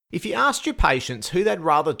If you asked your patients who they'd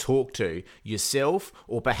rather talk to, yourself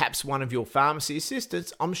or perhaps one of your pharmacy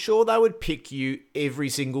assistants, I'm sure they would pick you every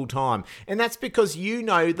single time. And that's because you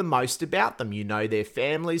know the most about them. You know their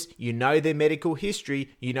families, you know their medical history,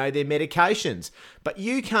 you know their medications. But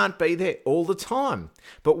you can't be there all the time.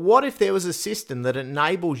 But what if there was a system that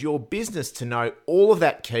enables your business to know all of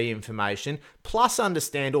that key information, plus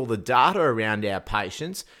understand all the data around our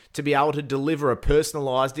patients to be able to deliver a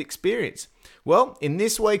personalised experience? Well, in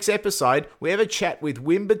this week's episode, we have a chat with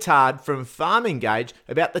Wim Bertard from FarmEngage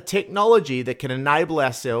about the technology that can enable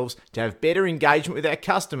ourselves to have better engagement with our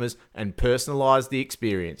customers and personalise the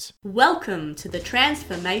experience. Welcome to the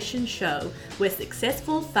Transformation Show, where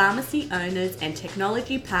successful pharmacy owners and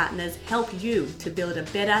technology partners help you to build a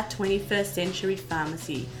better 21st century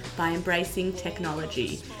pharmacy by embracing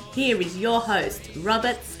technology. Here is your host,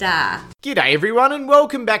 Robert Starr. G'day everyone and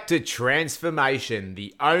welcome back to Transformation,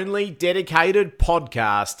 the only dedicated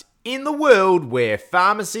podcast in the world where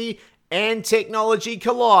pharmacy and technology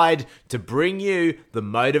collide to bring you, the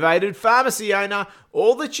motivated pharmacy owner,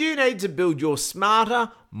 all that you need to build your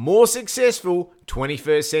smarter, more successful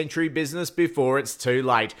 21st century business before it's too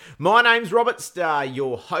late. My name's Robert Starr,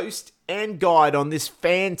 your host and guide on this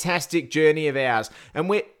fantastic journey of ours, and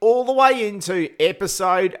we're all the way into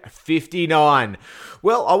episode 59.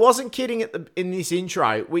 Well, I wasn't kidding in this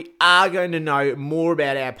intro. We are going to know more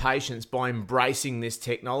about our patients by embracing this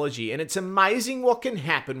technology, and it's amazing what can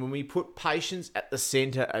happen when we put patients at the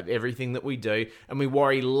center of everything that we do, and we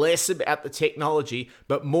worry less about the technology,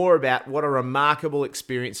 but more about what a remarkable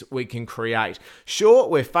experience we can create. Sure,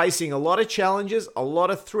 we're facing a lot of challenges, a lot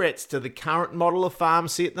of threats to the current model of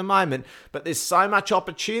pharmacy at the moment, but there's so much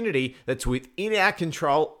opportunity that's within our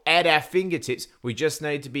control, at our fingertips. We just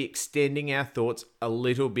need to be extending our thoughts a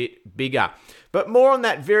little bit bigger. But more on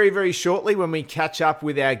that very, very shortly when we catch up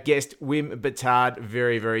with our guest Wim Bertard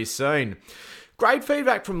very, very soon. Great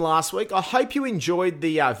feedback from last week. I hope you enjoyed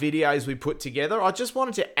the videos we put together. I just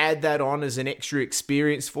wanted to add that on as an extra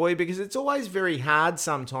experience for you because it's always very hard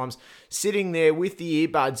sometimes sitting there with the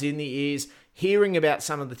earbuds in the ears, hearing about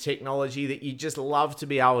some of the technology that you just love to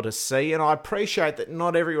be able to see. And I appreciate that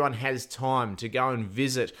not everyone has time to go and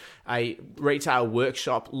visit a retail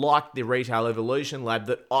workshop like the Retail Evolution Lab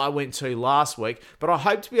that I went to last week. But I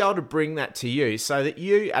hope to be able to bring that to you so that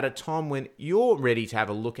you, at a time when you're ready to have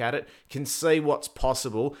a look at it, can see what's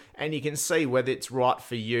possible and you can see whether it's right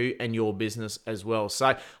for you and your business as well.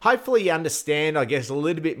 So hopefully you understand, I guess, a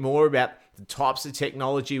little bit more about the types of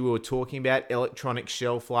technology we were talking about, electronic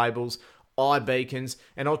shelf labels, iBeacons,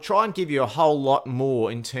 and I'll try and give you a whole lot more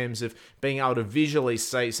in terms of being able to visually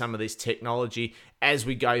see some of this technology as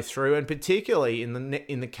we go through, and particularly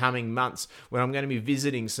in the coming months when I'm going to be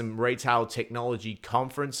visiting some retail technology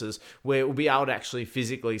conferences where we'll be able to actually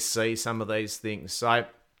physically see some of these things. So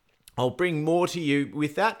I'll bring more to you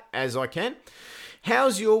with that as I can.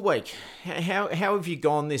 How's your week? How have you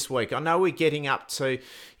gone this week? I know we're getting up to,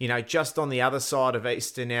 just on the other side of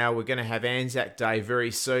Easter now. We're going to have Anzac Day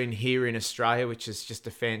very soon here in Australia, which is just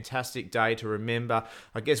a fantastic day to remember,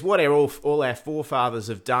 I guess, what all our forefathers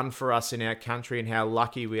have done for us in our country and how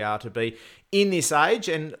lucky we are to be in this age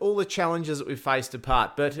and all the challenges that we've faced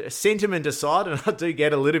apart. But sentiment aside, and I do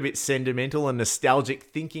get a little bit sentimental and nostalgic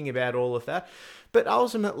thinking about all of that, but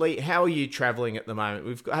ultimately, how are you travelling at the moment?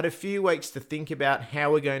 We've had a few weeks to think about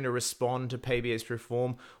how we're going to respond to PBS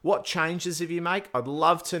reform. What changes have you made? I'd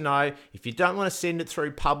love to know. If you don't want to send it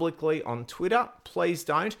through publicly on Twitter, please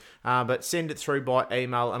don't, but send it through by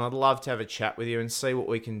email, and I'd love to have a chat with you and see what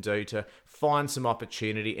we can do to find some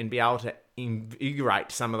opportunity and be able to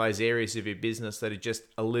invigorate some of those areas of your business that are just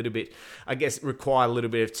a little bit, I guess, require a little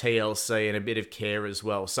bit of TLC and a bit of care as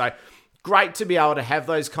well. So great to be able to have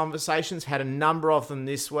those conversations. Had a number of them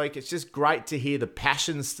this week. It's just great to hear the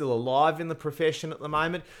passion still alive in the profession at the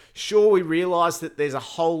moment. Sure, we realise that there's a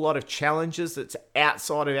whole lot of challenges that's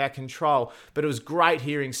outside of our control, but it was great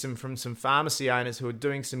hearing from some pharmacy owners who are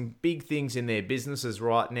doing some big things in their businesses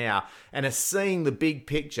right now and are seeing the big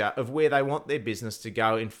picture of where they want their business to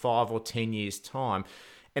go in 5 or 10 years' time.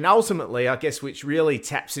 And ultimately, I guess, which really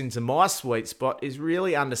taps into my sweet spot is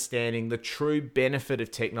really understanding the true benefit of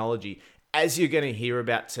technology, as you're going to hear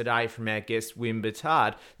about today from our guest Wim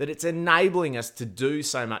Bertard, that it's enabling us to do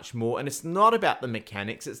so much more. And it's not about the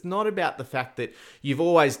mechanics. It's not about the fact that you've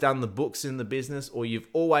always done the books in the business or you've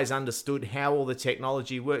always understood how all the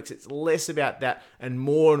technology works. It's less about that and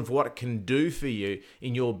more of what it can do for you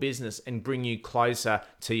in your business and bring you closer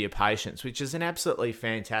to your patients, which is an absolutely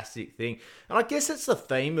fantastic thing. And I guess it's the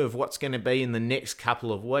theme of what's going to be in the next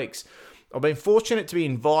couple of weeks. I've been fortunate to be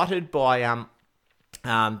invited by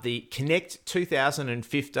the Connect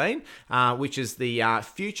 2015, which is the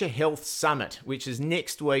Future Health Summit, which is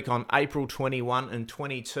next week on April 21 and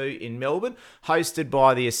 22 in Melbourne, hosted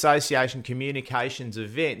by the Association Communications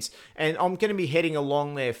Events. And I'm going to be heading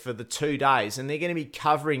along there for the 2 days, and they're going to be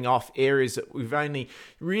covering off areas that we've only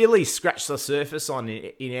really scratched the surface on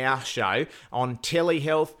in our show, on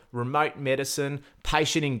telehealth, remote medicine,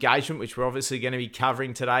 patient engagement, which we're obviously going to be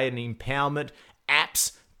covering today, and empowerment,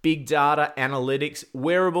 apps, big data, analytics,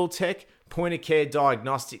 wearable tech, point-of-care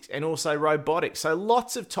diagnostics, and also robotics. So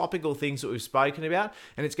lots of topical things that we've spoken about,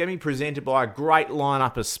 and it's going to be presented by a great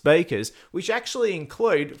lineup of speakers, which actually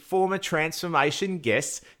include former Transformation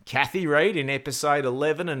guests Kathy Reed in episode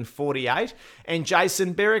 11 and 48, and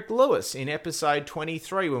Jason Berwick-Lewis in episode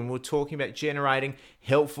 23, when we're talking about generating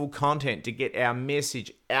helpful content to get our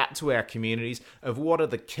message out to our communities of what are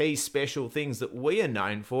the key special things that we are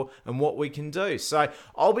known for and what we can do. So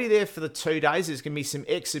I'll be there for the 2 days. There's going to be some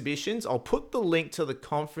exhibitions. I'll put the link to the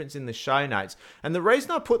conference in the show notes. And the reason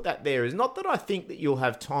I put that there is not that I think that you'll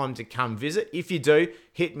have time to come visit. If you do,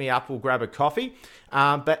 hit me up, we'll grab a coffee.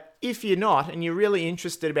 But if you're not, and you're really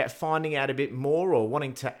interested about finding out a bit more or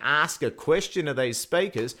wanting to ask a question of these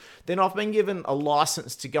speakers, then I've been given a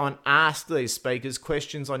license to go and ask these speakers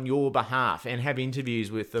questions on your behalf and have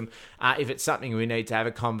interviews with them if it's something we need to have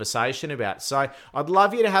a conversation about. So I'd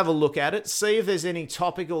love you to have a look at it, see if there's any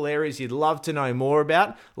topical areas you'd love to know more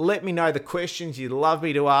about. Let me know the questions you'd love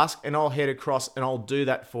me to ask, and I'll head across and I'll do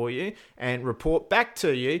that for you and report back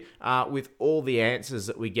to you with all the answers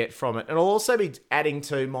that we get from it. And I'll also be adding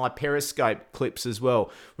to my Periscope clips as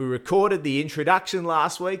well. We recorded the introduction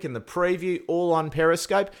last week and the preview all on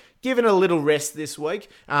Periscope. Given a little rest this week,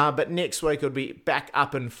 but next week it'll be back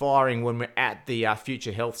up and firing when we're at the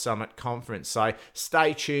Future Health Summit conference. So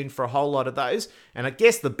stay tuned for a whole lot of those. And I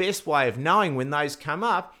guess the best way of knowing when those come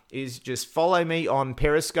up is just follow me on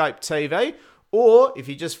Periscope TV, or if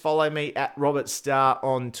you just follow me at Robert Starr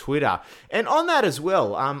on Twitter. And on that as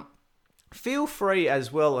well, feel free as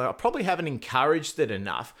well, I probably haven't encouraged it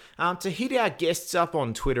enough, to hit our guests up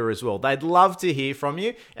on Twitter as well. They'd love to hear from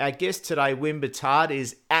you. Our guest today, Wim Batard,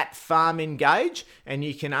 is at Farm Engage, and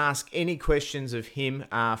you can ask any questions of him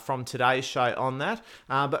from today's show on that.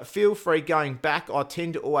 But feel free going back. I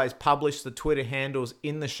tend to always publish the Twitter handles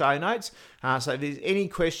in the show notes. So if there's any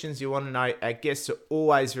questions you want to know, our guests are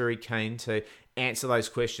always very keen to answer those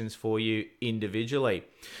questions for you individually.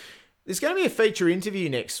 There's going to be a feature interview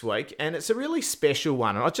next week, and it's a really special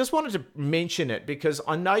one. And I just wanted to mention it because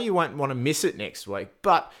I know you won't want to miss it next week,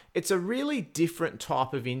 but it's a really different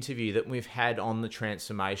type of interview that we've had on the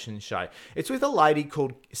Transformation Show. It's with a lady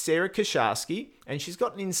called Sarah Kosharski, and she's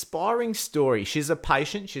got an inspiring story. She's a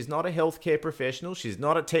patient. She's not a healthcare professional. She's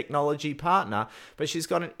not a technology partner, but she's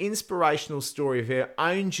got an inspirational story of her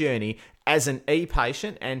own journey as an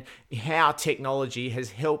e-patient and how technology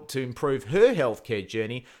has helped to improve her healthcare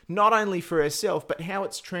journey, not only for herself, but how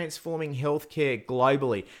it's transforming healthcare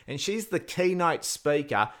globally. And she's the keynote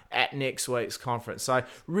speaker at next week's conference. So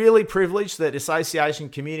really privileged that Association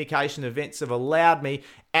Communication Events have allowed me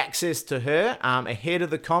access to her ahead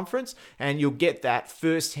of the conference, and you'll get that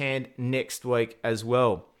firsthand next week as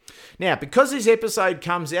well. Now, because this episode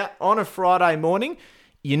comes out on a Friday morning,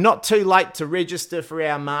 you're not too late to register for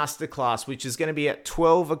our masterclass, which is going to be at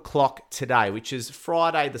 12 o'clock today, which is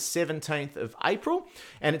Friday the 17th of April.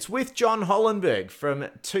 And it's with John Hollenberg from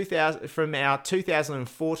our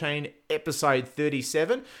 2014 episode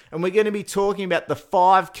 37. And we're going to be talking about the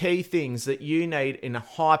 5 key things that you need in a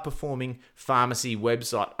high-performing pharmacy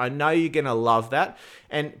website. I know you're going to love that.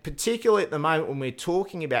 And particularly at the moment when we're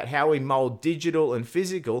talking about how we mold digital and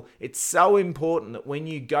physical, it's so important that when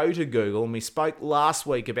you go to Google, and we spoke last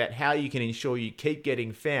week about how you can ensure you keep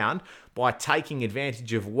getting found by taking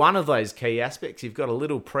advantage of one of those key aspects. You've got a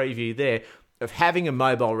little preview there of having a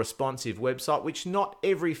mobile responsive website, which not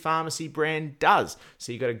every pharmacy brand does.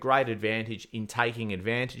 So you've got a great advantage in taking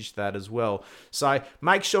advantage of that as well. So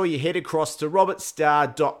make sure you head across to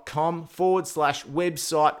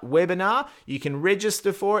robertstar.com/website webinar. You can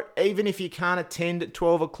register for it. Even if you can't attend at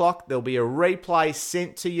 12 o'clock, there'll be a replay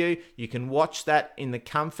sent to you. You can watch that in the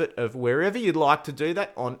comfort of wherever you'd like to do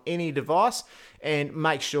that on any device, and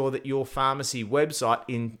make sure that your pharmacy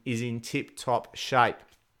website is in tip-top shape.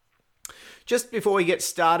 Just before we get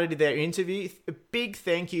started with their interview, a big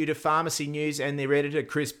thank you to Pharmacy News and their editor,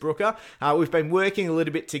 Chris Brooker. We've been working a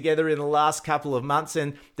little bit together in the last couple of months,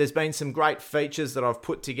 and there's been some great features that I've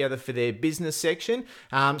put together for their business section.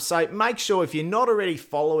 So make sure, if you're not already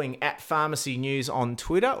following at Pharmacy News on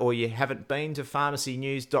Twitter, or you haven't been to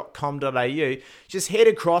pharmacynews.com.au, just head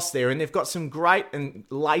across there, and they've got some great and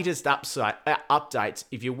latest updates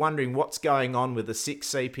if you're wondering what's going on with the 6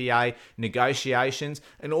 CPA negotiations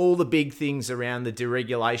and all the big things around the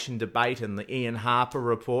deregulation debate and the Ian Harper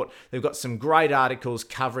report. They've got some great articles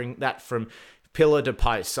covering that from pillar to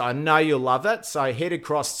post. So I know you'll love that. So head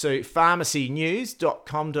across to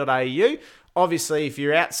pharmacynews.com.au. Obviously, if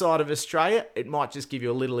you're outside of Australia, it might just give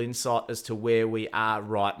you a little insight as to where we are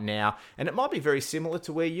right now. And it might be very similar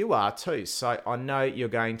to where you are too. So I know you're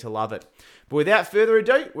going to love it. But without further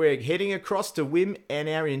ado, we're heading across to Wim and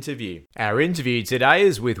our interview. Our interview today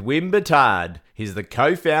is with Wim Bertard. He's the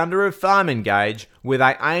co-founder of PharmEngage, where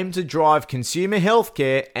they aim to drive consumer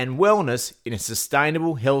healthcare and wellness in a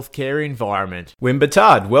sustainable healthcare environment. Wim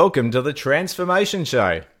Bertard, welcome to the Transformation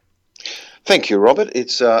Show. Thank you, Robert.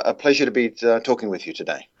 It's a pleasure to be talking with you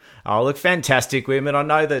today. Oh, look, fantastic, Wim. And I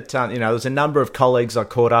know that, there's a number of colleagues I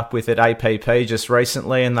caught up with at APP just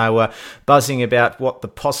recently, and they were buzzing about what the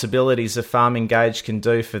possibilities of PharmEngage can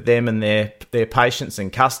do for them and their patients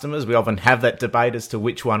and customers. We often have that debate as to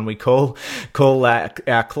which one we call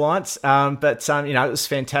our clients. But it was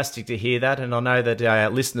fantastic to hear that. And I know that our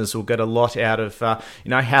listeners will get a lot out of,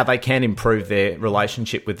 how they can improve their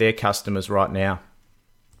relationship with their customers right now.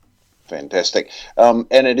 Fantastic. And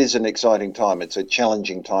it is an exciting time. It's a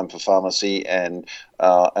challenging time for pharmacy, and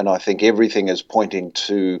I think everything is pointing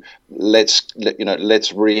to let's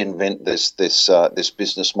reinvent this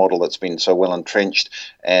business model that's been so well entrenched,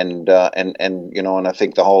 and I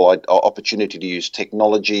think the whole opportunity to use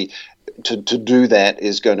technology to do that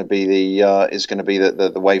is going to be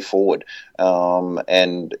the way forward.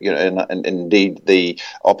 And indeed the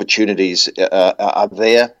opportunities are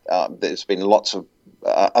there. There's been lots of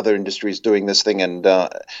other industries doing this thing, and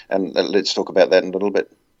let's talk about that in a little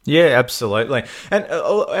bit. Yeah, absolutely. And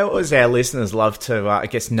as our listeners love to,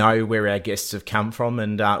 know where our guests have come from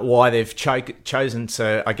and why they've chosen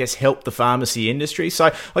to, help the pharmacy industry.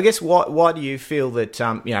 So I guess why do you feel that,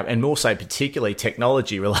 and also particularly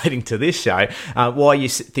technology relating to this show, why you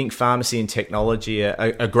think pharmacy and technology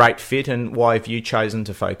are a great fit, and why have you chosen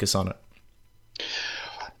to focus on it?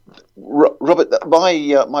 Robert,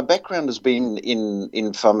 my background has been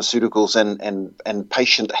in pharmaceuticals and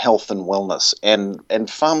patient health and wellness, and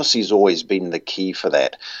pharmacy's always been the key for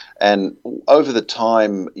that. And over the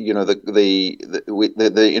time, the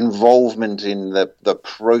involvement in the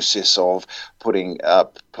process of putting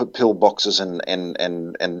pill boxes and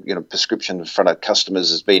prescription in front of customers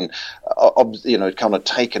has been kind of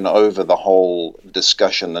taken over the whole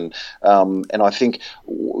discussion, and I think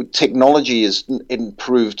technology has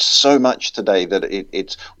improved so much today that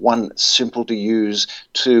it's one, simple to use,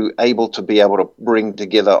 to be able to bring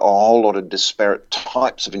together a whole lot of disparate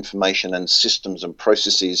types of information and systems and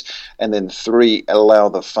processes, and then 3, allow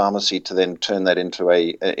the pharmacy to then turn that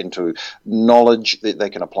into knowledge that they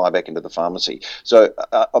can apply back into the pharmacy. So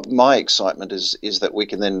my excitement is that we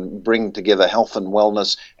can then bring together health and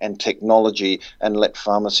wellness and technology and let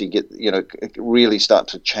pharmacy really start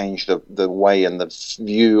to change the way and the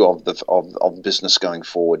view of business going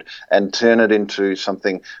forward, and turn it into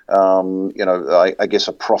something,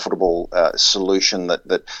 a profitable solution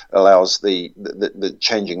that allows the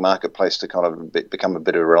changing marketplace to kind of become a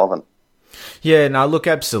bit irrelevant. Yeah, no, look,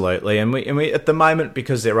 absolutely. And we at the moment,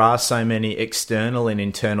 because there are so many external and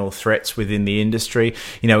internal threats within the industry,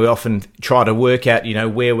 we often try to work out,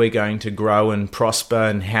 where we're going to grow and prosper,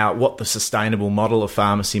 and what the sustainable model of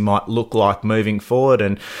pharmacy might look like moving forward.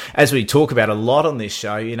 And as we talk about a lot on this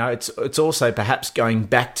show, it's also perhaps going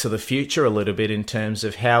back to the future a little bit in terms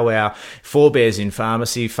of how our forebears in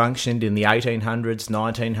pharmacy functioned in the 1800s,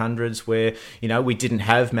 1900s, where, we didn't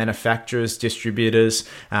have manufacturers, distributors,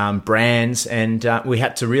 brands, and we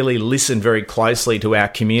had to really listen very closely to our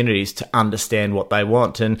communities to understand what they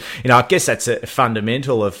want. And, I guess that's a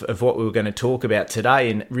fundamental of what we were going to talk about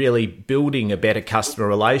today, in really building a better customer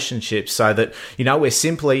relationship, so that, we're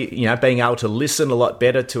simply, being able to listen a lot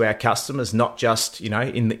better to our customers, not just,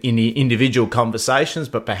 in the individual conversations,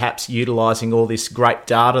 but perhaps utilizing all this great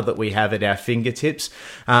data that we have at our fingertips,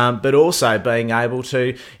 but also being able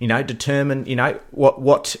to, determine,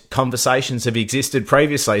 what conversations have existed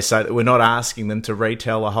previously, so that we're not asking them to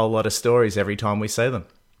retell a whole lot of stories every time we see them.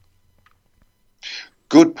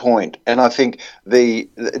 Good point, and I think the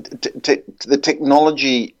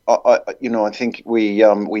technology. I think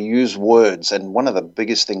we use words, and one of the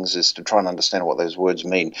biggest things is to try and understand what those words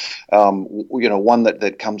mean. One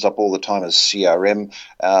that comes up all the time is CRM,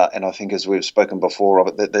 and I think, as we've spoken before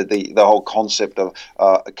of it, the whole concept of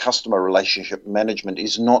customer relationship management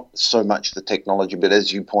is not so much the technology, but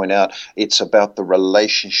as you point out, it's about the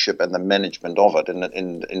relationship and the management of it. And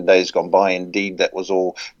in days gone by, indeed, that was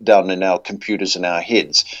all done in our computers and our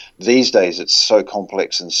heads. These days, it's so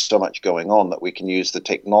complex and so much going on that we can use the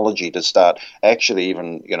technology to start actually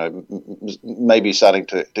even, maybe starting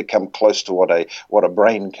to come close to what a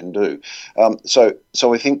brain can do.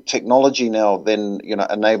 So I think technology now then,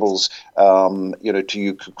 enables,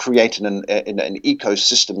 to create an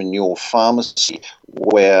ecosystem in your pharmacy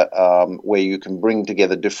where you can bring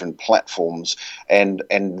together different platforms and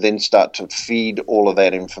then start to feed all of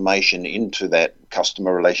that information into that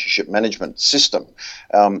customer relationship management system.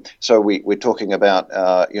 So we're talking about,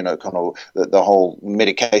 kind of the whole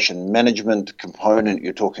medication management component.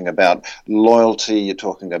 You're talking about loyalty. You're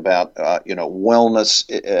talking about, wellness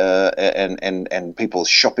and people's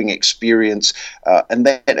shopping experience. And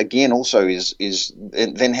that, again, also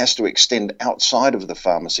then has to extend outside of the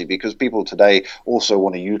pharmacy, because people today also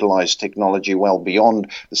want to utilize technology well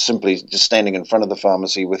beyond simply just standing in front of the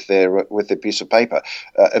pharmacy with their piece of paper.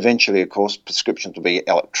 Eventually, of course, prescriptions will be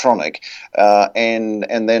electronic,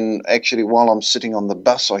 and then actually while I'm sitting on the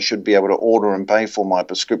bus, I should be able to order and pay for my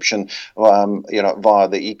prescription, via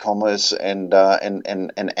the e-commerce and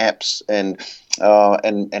apps and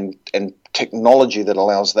technology that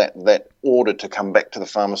allows that order to come back to the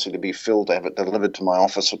pharmacy to be filled, to have it delivered to my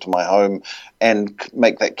office or to my home, and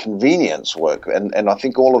make that convenience work. And I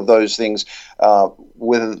think all of those things,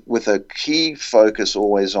 with a key focus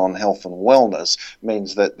always on health and wellness,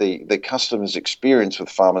 means that the customer's experience with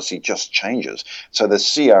pharmacy just changes. So the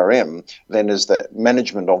CRM then is the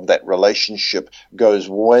management of that relationship goes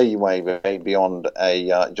way, way, way beyond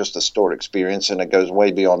just a store experience, and it goes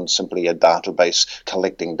way beyond simply a database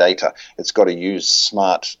collecting data. It's got to use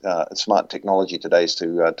smart technology today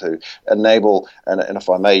to enable, and if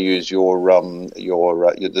I may use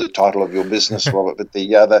the title of your business, Robert, but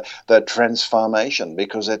the transformation,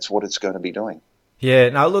 because that's what it's going to be doing. Yeah,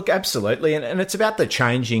 no, look, absolutely. And it's about the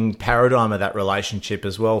changing paradigm of that relationship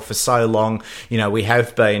as well. For so long, we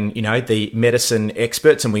have been, the medicine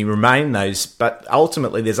experts, and we remain those, but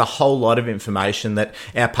ultimately there's a whole lot of information that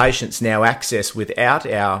our patients now access without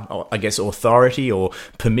our, authority or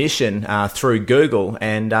permission through Google.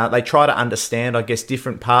 And they try to understand,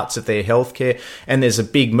 different parts of their healthcare. And there's a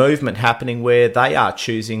big movement happening where they are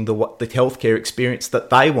choosing the healthcare experience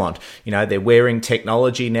that they want. They're wearing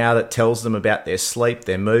technology now that tells them about their sleep,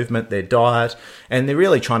 their movement, their diet, and they're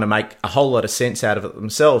really trying to make a whole lot of sense out of it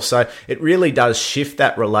themselves. So it really does shift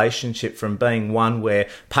that relationship from being one where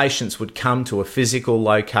patients would come to a physical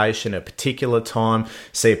location, a particular time,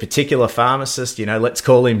 see a particular pharmacist, let's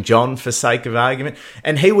call him John for sake of argument,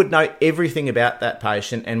 and he would know everything about that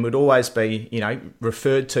patient and would always be,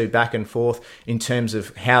 referred to back and forth in terms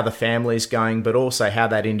of how the family's going, but also how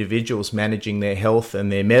that individual's managing their health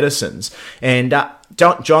and their medicines. And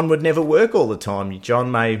John would never work all the time.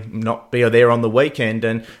 John may not be there on the weekend,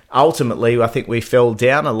 and ultimately I think we fell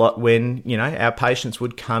down a lot when our patients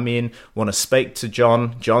would come in, want to speak to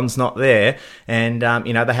John. John's not there, and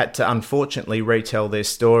they had to unfortunately retell their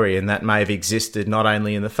story, and that may have existed not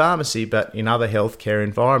only in the pharmacy but in other healthcare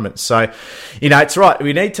environments. So it's right,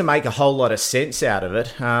 we need to make a whole lot of sense out of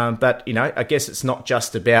it, but I guess it's not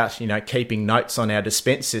just about keeping notes on our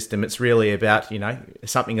dispense system. It's really about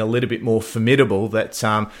something a little bit more formidable that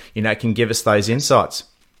can give us those insights.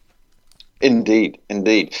 Indeed.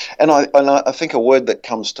 And I think a word that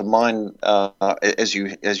comes to mind as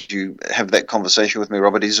you have that conversation with me,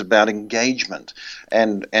 Robert, is about engagement.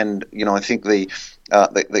 And I think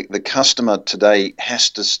the customer today has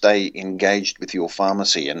to stay engaged with your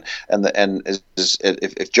pharmacy, and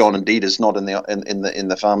if John indeed is not in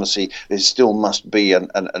the pharmacy, there still must be an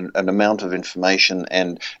amount of information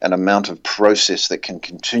and an amount of process that can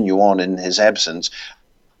continue on in his absence.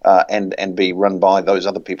 And be run by those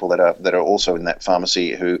other people that are also in that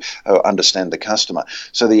pharmacy who understand the customer.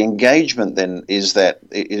 So the engagement then is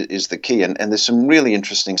the key, and there's some really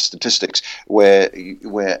interesting statistics where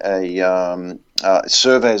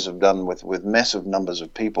surveys have done with massive numbers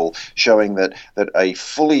of people showing that a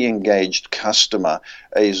fully engaged customer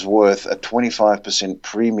is worth a 25%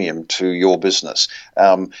 premium to your business.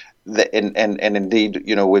 and indeed,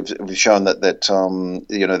 we've shown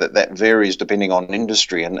that varies depending on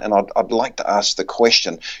industry, and I'd like to ask the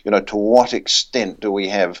question, to what extent do we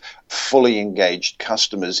have fully engaged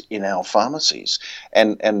customers in our pharmacies?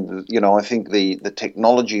 And I think the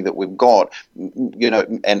technology that we've got, and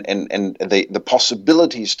the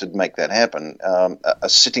possibilities to make that happen are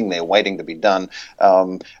sitting there waiting to be done.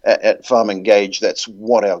 At Farm Engage, that's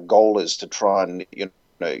what our goal is, to try and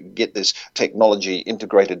get this technology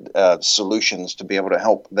integrated solutions to be able to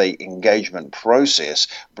help the engagement process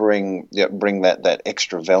bring that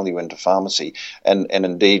extra value into pharmacy, and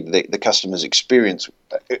indeed the customer's experience.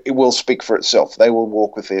 It will speak for itself. They will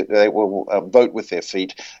vote with their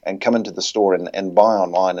feet and come into the store and buy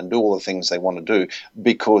online and do all the things they want to do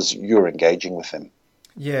because you're engaging with them.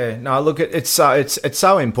 Yeah, no, look, it's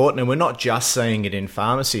so important, and we're not just seeing it in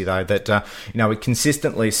pharmacy though. That we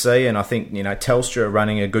consistently see, and I think Telstra are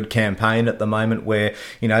running a good campaign at the moment where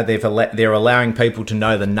they're allowing people to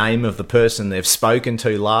know the name of the person they've spoken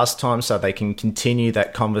to last time, so they can continue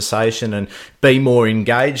that conversation and be more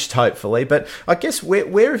engaged, hopefully. But I guess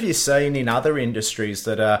where have you seen in other industries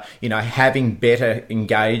that are having better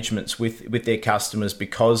engagements with their customers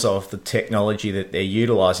because of the technology that they're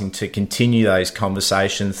utilising to continue those conversations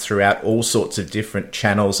throughout all sorts of different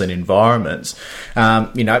channels and environments?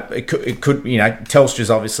 It could Telstra's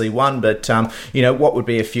obviously one, but what would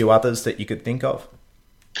be a few others that you could think of?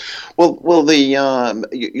 Well,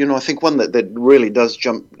 I think one that really does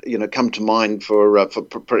come to mind for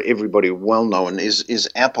everybody well known is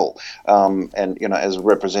Apple, and as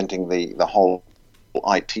representing the whole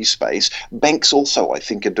IT space. Banks also, I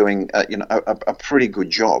think, are doing a pretty good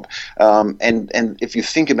job. And if you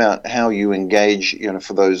think about how you engage,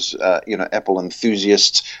 for those Apple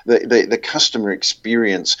enthusiasts, the customer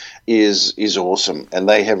experience is awesome, and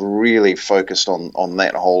they have really focused on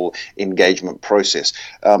that whole engagement process.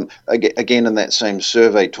 Again, in that same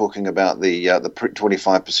survey, talking about the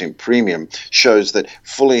 25% premium, shows that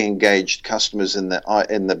fully engaged customers in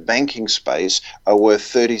the banking space are worth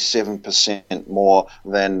 37% more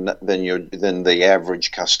than the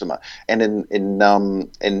average customer, and in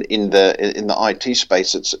the IT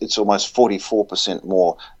space, it's almost 44%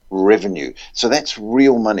 more revenue. So that's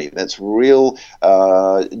real money. That's real,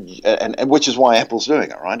 and which is why Apple's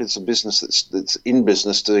doing it, right? It's a business that's in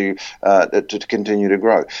business to continue to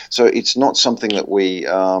grow. So it's not something that we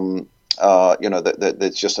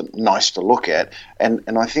that's just nice to look at. And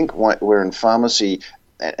I think we're in pharmacy.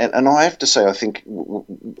 And I have to say, I think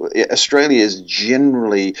Australia is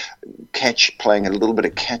generally playing a little bit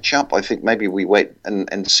of catch up. I think maybe we wait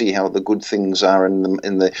and see how the good things are in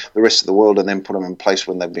the rest of the world, and then put them in place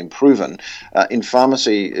when they've been proven. In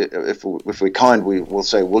pharmacy, if we're kind, we will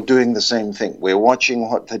say we're doing the same thing. We're watching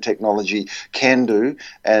what the technology can do,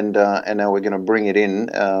 and now we're going to bring it in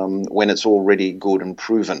when it's already good and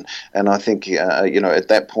proven. And I think at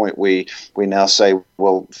that point we now say,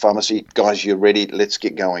 well, pharmacy guys, you're ready. Let's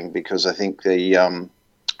get going, because I think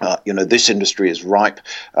this industry is ripe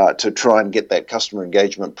to try and get that customer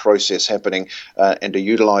engagement process happening, and to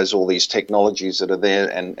utilize all these technologies that are there.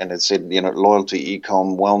 And it said, loyalty,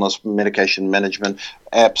 e-com, wellness, medication management,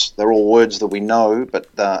 apps, they're all words that we know, but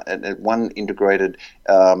one integrated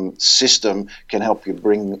system can help you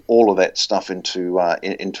bring all of that stuff into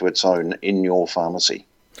its own in your pharmacy.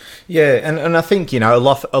 Yeah, and I think, a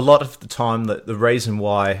lot of the time that the reason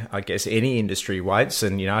why I guess any industry waits,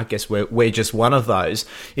 and I guess we're just one of those,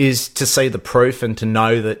 is to see the proof and to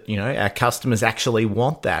know that our customers actually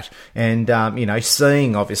want that, and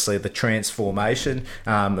seeing obviously the transformation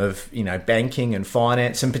of banking and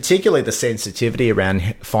finance, and particularly the sensitivity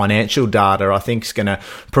around financial data, I think is going to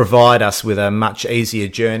provide us with a much easier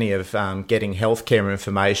journey of getting healthcare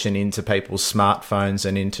information into people's smartphones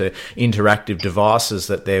and into interactive devices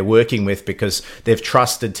that they're working with, because they've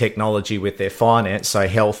trusted technology with their finance, so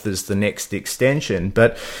health is the next extension.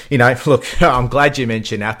 But look, I'm glad you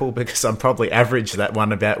mentioned Apple, because I'm probably average that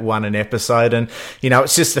about one an episode, and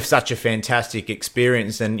it's just such a fantastic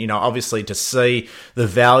experience, and obviously to see the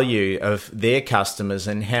value of their customers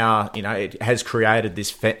and how it has created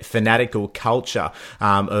this fanatical culture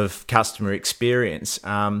of customer experience,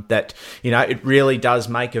 that it really does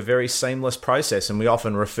make a very seamless process. And we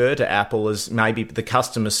often refer to Apple as maybe the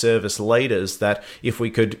customer service leaders, that if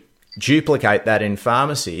we could duplicate that in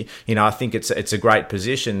pharmacy, I think it's a great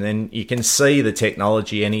position. Then you can see the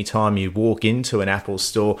technology anytime you walk into an Apple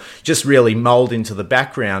store just really mold into the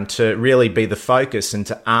background to really be the focus and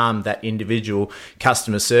to arm that individual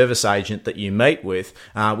customer service agent that you meet with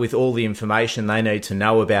all the information they need to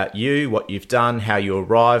know about you, what you've done, how you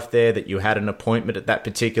arrived there, that you had an appointment at that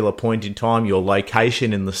particular point in time, your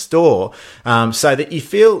location in the store, so that you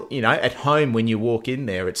feel, at home when you walk in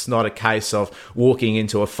there. It's not a case of walking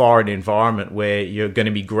into a foreign environment where you're going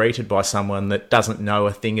to be greeted by someone that doesn't know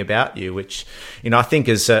a thing about you, which I think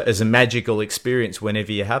is a magical experience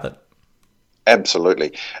whenever you have it.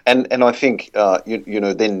 Absolutely, and I think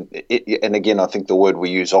and again, I think the word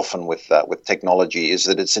we use often with technology is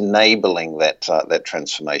that it's enabling that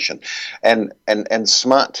transformation, and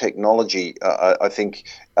smart technology, I think,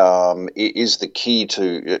 is the key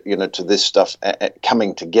to this stuff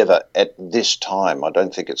coming together at this time. I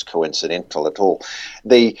don't think it's coincidental at all.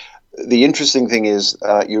 The interesting thing is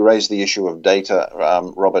you raised the issue of data,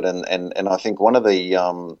 Robert, and I think one of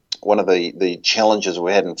the challenges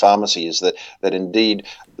we had in pharmacy is that indeed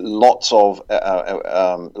lots of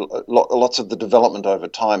the development over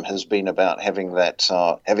time has been about having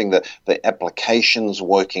the applications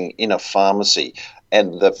working in a pharmacy.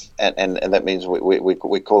 And that means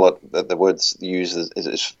we call it, the words used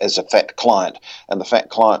as a fat client, and the fat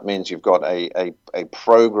client means you've got a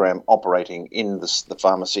program operating in the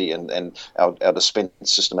pharmacy, and our dispense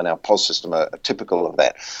system and our POS system are typical of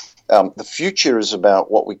that. The future is about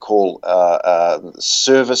what we call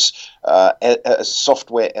service,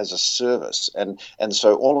 software as a service, and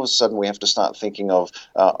so all of a sudden we have to start thinking of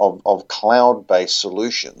cloud-based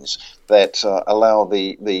solutions that allow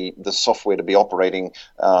the software to be operating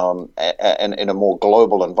and in a more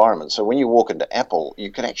global environment. So when you walk into Apple,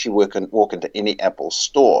 you can actually walk into any Apple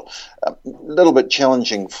store. A little bit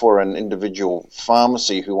challenging for an individual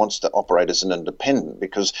pharmacy who wants to operate as an independent,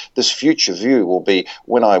 because this future view will be,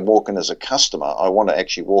 when I walk in as a customer, I want to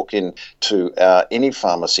actually walk in to any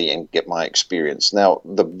pharmacy and get my experience. Now,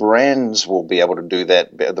 the brands will be able to do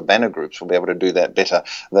that, the banner groups will be able to do that better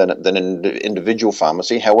than an individual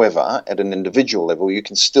pharmacy. However, at an individual level, you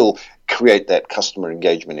can still create that customer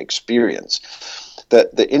engagement experience.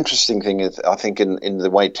 The interesting thing is, I think, in the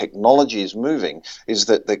way technology is moving, is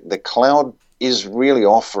that the cloud is really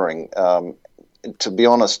offering, to be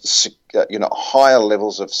honest, higher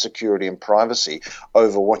levels of security and privacy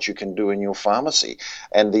over what you can do in your pharmacy,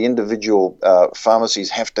 and the individual pharmacies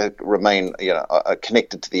have to remain,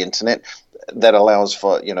 connected to the internet. That allows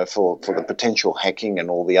for the potential hacking and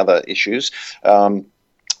all the other issues.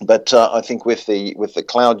 But I think with the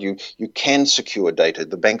cloud, you can secure data.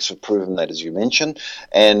 The banks have proven that, as you mentioned,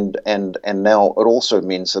 and now it also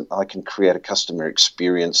means that I can create a customer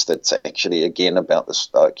experience that's actually, again, about this.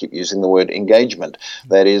 I keep using the word engagement.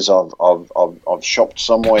 That is, I've shopped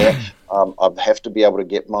somewhere. I have to be able to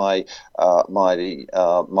get my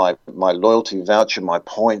loyalty voucher, my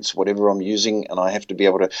points, whatever I'm using, and I have to be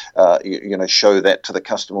able to show that to the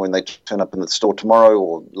customer when they turn up in the store tomorrow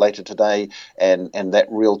or later today, and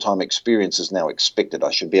that real-time experience is now expected.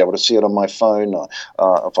 I should be able to see it on my phone.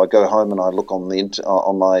 If I go home and I look on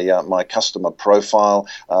my customer profile,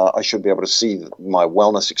 I should be able to see my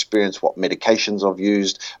wellness experience, what medications I've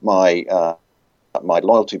used, my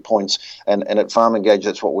loyalty points, and at FarmEngage,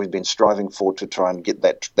 that's what we've been striving for, to try and get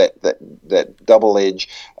that double edge.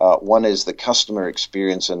 One is the customer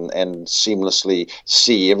experience and seamlessly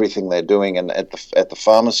see everything they're doing, and at the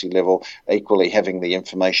pharmacy level, equally having the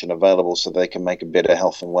information available so they can make a better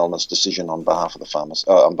health and wellness decision on behalf of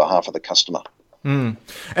the customer. And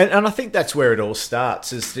I think that's where it all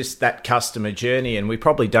starts, is just that customer journey, and we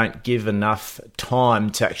probably don't give enough time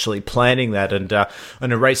to actually planning that. And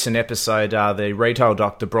in a recent episode, the retail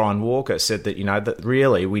doctor Brian Walker said that that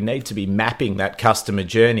really we need to be mapping that customer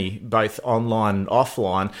journey both online and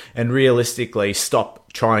offline, and realistically stop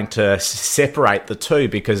trying to separate the two,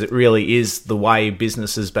 because it really is the way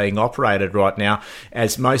business is being operated right now,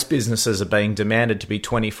 as most businesses are being demanded to be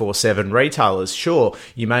 24/7 retailers. Sure,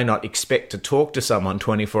 you may not expect to talk to someone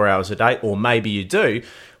 24 hours a day, or maybe you do.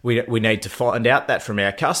 We need to find out that from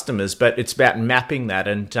our customers, but it's about mapping that.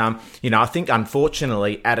 And, I think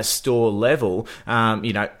unfortunately at a store level,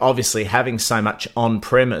 obviously having so much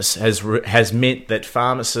on-premise has meant that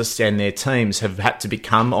pharmacists and their teams have had to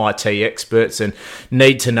become IT experts and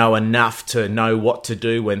need to know enough to know what to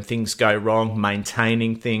do when things go wrong,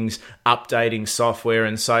 maintaining things, updating software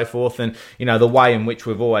and so forth. And, the way in which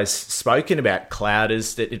we've always spoken about cloud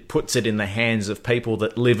is that it puts it in the hands of people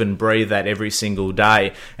that live and breathe that every single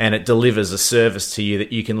day. and it delivers a service to you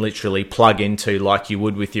that you can literally plug into like you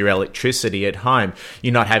would with your electricity at home.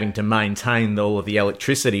 You're not having to maintain all of the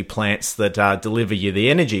electricity plants that deliver you the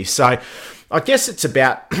energy. So I guess it's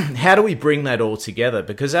about how do we bring that all together?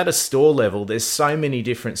 Because at a store level, there's so many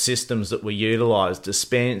different systems that we utilize: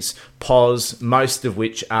 dispense, POS, most of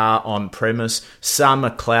which are on-premise. Some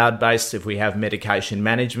are cloud-based if we have medication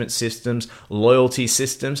management systems, loyalty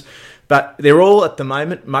systems. But they're all at the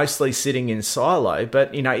moment mostly sitting in silo.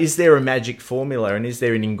 But, is there a magic formula, and is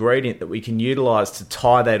there an ingredient that we can utilize to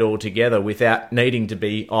tie that all together without needing to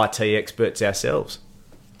be IT experts ourselves?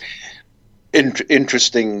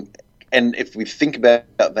 Interesting. And if we think about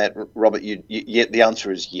that, Robert, the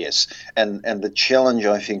answer is yes. And the challenge,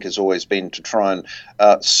 I think, has always been to try and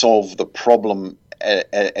solve the problem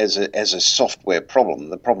as a software problem.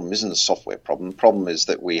 The problem isn't a software problem. The problem is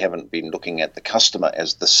that we haven't been looking at the customer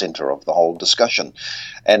as the center of the whole discussion.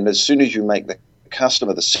 And as soon as you make the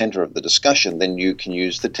customer the center of the discussion, then you can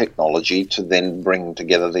use the technology to then bring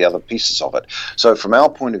together the other pieces of it. So from our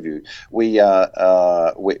point of view, we have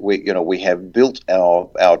built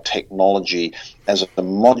our technology as a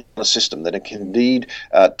modular system that it can indeed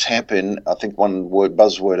tap in. I think one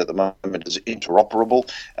buzzword at the moment is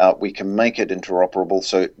interoperable. We can make it interoperable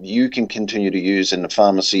so you can continue to use in the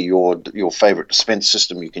pharmacy your favorite dispense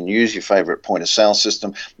system. You can use your favorite point of sale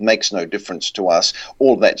system. Makes no difference to us.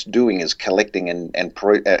 All that's doing is collecting and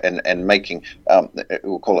making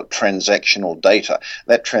we'll call it transactional data.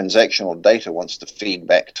 That transactional data wants to feed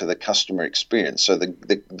back to the customer experience. So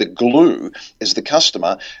the glue is the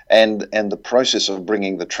customer and the process of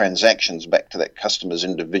bringing the transactions back to that customer's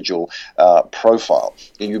individual profile.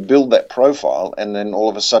 You build that profile, and then all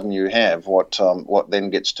of a sudden you have what then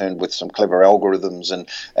gets turned with some clever algorithms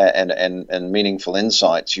and meaningful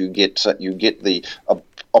insights. You get the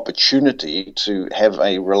opportunity to have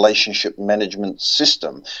a relationship management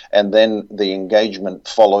system, and then the engagement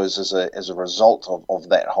follows as a result of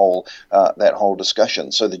that whole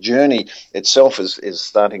discussion. So the journey itself is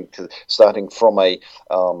starting from a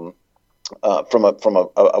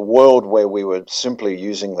world where we were simply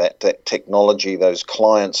using that technology, those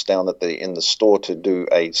clients down in the store to do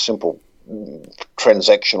a simple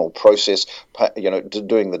transactional process,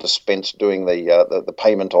 doing the dispense, doing the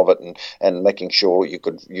payment of it, and making sure you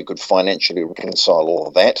could financially reconcile all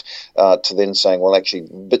of that, to then saying, well, actually,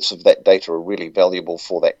 bits of that data are really valuable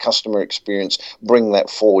for that customer experience. Bring that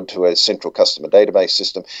forward to a central customer database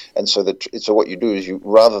system, and so what you do is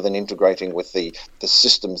rather than integrating with the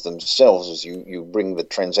systems themselves, is you bring the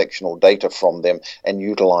transactional data from them and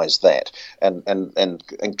utilize that,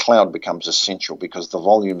 and cloud becomes essential because the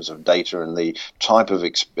volumes of data and the type of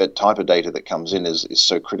data that comes in is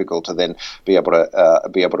so critical to then be able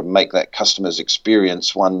to make that customer's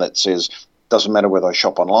experience one that says, doesn't matter whether I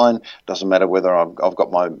shop online, doesn't matter whether I've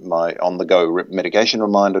got my on-the-go medication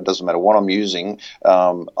reminder, doesn't matter what I'm using,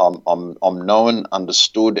 I'm known,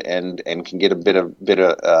 understood, and can get a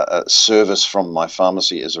better service from my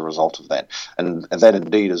pharmacy as a result of that. And that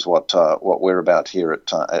indeed is what we're about here at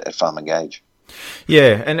PharmEngage.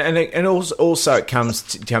 Yeah, and also it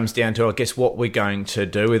comes down to, I guess, what we're going to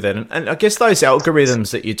do with it. And I guess those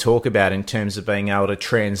algorithms that you talk about in terms of being able to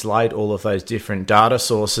translate all of those different data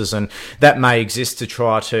sources, and that may exist to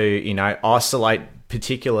try to, isolate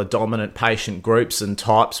particular dominant patient groups and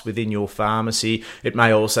types within your pharmacy. It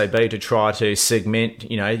may also be to try to segment,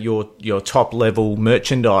 your top level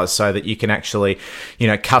merchandise so that you can actually,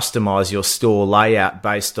 customize your store layout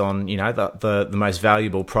based on, the most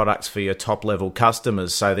valuable products for your top level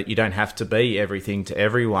customers, so that you don't have to be everything to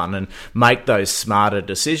everyone and make those smarter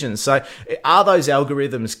decisions. So are those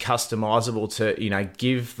algorithms customizable to,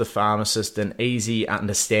 give the pharmacist an easy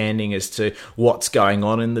understanding as to what's going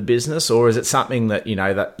on in the business, or is it something that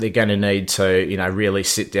that they're going to need to, really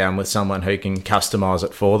sit down with someone who can customize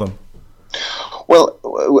it for them? Well,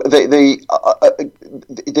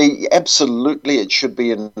 absolutely, it should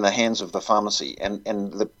be in the hands of the pharmacy,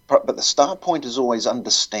 but the start point is always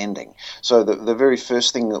understanding. So the very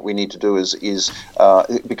first thing that we need to do is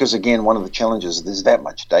because again, one of the challenges is there's that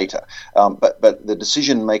much data, but the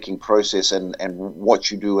decision making process and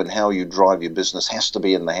what you do and how you drive your business has to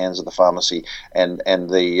be in the hands of the pharmacy, and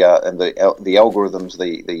the algorithms,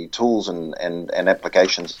 the tools and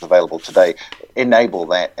applications available today enable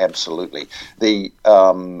that absolutely. The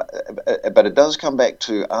but it does come back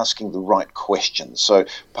to asking the right questions. So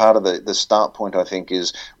part of the start point, I think,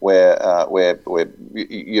 is where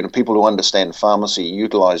people who understand pharmacy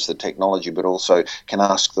utilize the technology, but also can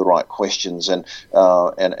ask the right questions. And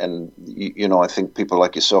I think people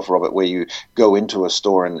like yourself, Robert, where you go into a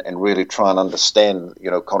store and really try and understand,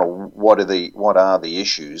 kind of what are the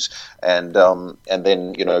issues, and then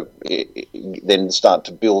then start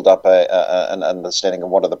to build up an understanding of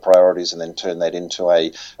what are the priorities, and then turn that into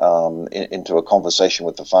a conversation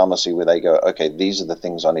with the pharmacy where they go, okay, these are the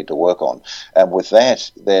things I need to work on. And with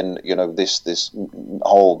that, then this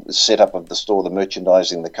whole setup of the store, the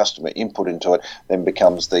merchandising, the customer input into it, then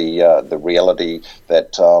becomes the reality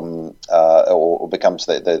that or becomes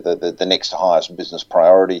the next highest business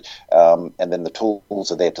priority, and then the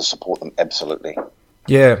tools are there to support them. Absolutely.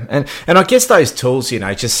 Yeah, and I guess those tools,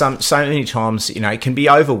 just so many times, it can be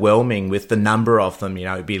overwhelming with the number of them.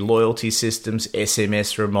 It'd be loyalty systems,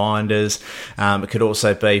 SMS reminders. It could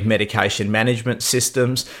also be medication management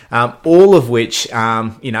systems, all of which,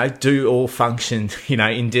 do all function,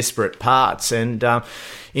 in disparate parts. And,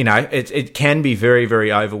 it can be very,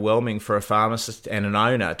 very overwhelming for a pharmacist and an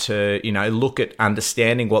owner to, look at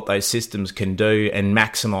understanding what those systems can do and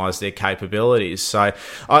maximise their capabilities. So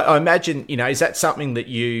I imagine, is that something that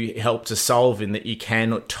you help to solve, in that you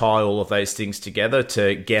can tie all of those things together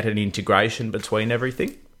to get an integration between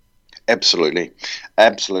everything? Absolutely.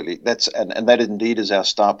 That's and that indeed is our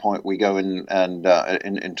start point. We go in and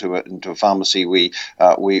into a pharmacy. We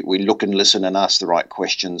look and listen and ask the right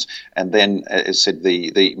questions, and then, as said,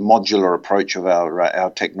 the modular approach of our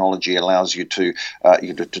technology allows you to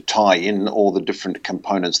tie in all the different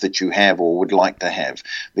components that you have or would like to have.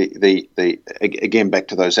 Again, back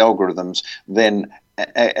to those algorithms. Then,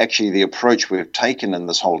 actually, the approach we've taken in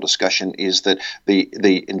this whole discussion is that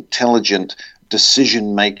the intelligent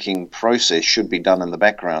decision-making process should be done in the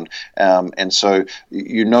background, and so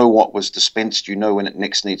what was dispensed, when it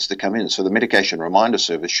next needs to come in. So the medication reminder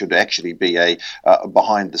service should actually be a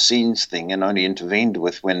behind-the-scenes thing and only intervened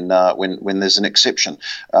with when there's an exception.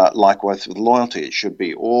 Likewise with loyalty, it should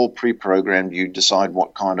be all pre-programmed. You decide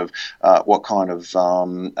what kind of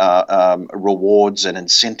rewards and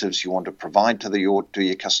incentives you want to provide to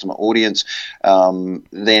your customer audience.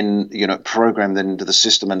 Then program that into the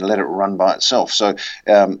system and let it run by itself. So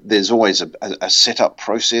there's always a setup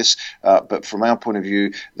process, but from our point of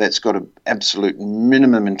view, that's got an absolute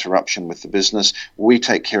minimum interruption with the business. We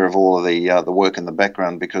take care of all of the work in the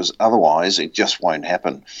background, because otherwise it just won't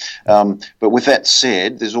happen. But with that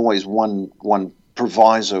said, there's always one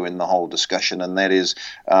proviso in the whole discussion, and that is,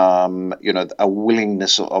 a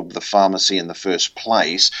willingness of the pharmacy in the first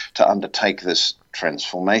place to undertake this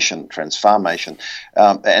transformation,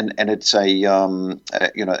 and it's and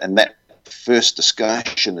that first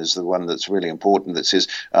discussion is the one that's really important, that says,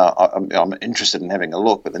 I'm interested in having a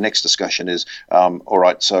look, but the next discussion is, all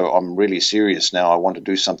right, so I'm really serious now, I want to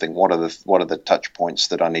do something. What are the touch points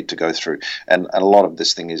that I need to go through? And a lot of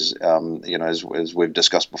this thing is, as we've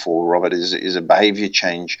discussed before, Robert, is a behavior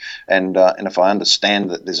change. And if I understand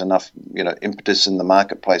that there's enough, impetus in the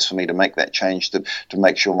marketplace for me to make that change, to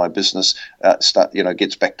make sure my business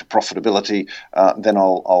gets back to profitability, then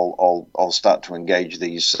I'll start to engage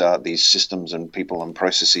these systems and people and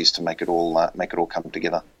processes to make it all come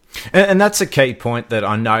together. And that's a key point that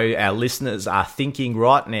I know our listeners are thinking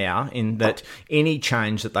right now, in that any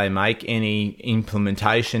change that they make, any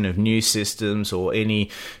implementation of new systems or any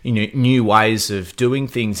new ways of doing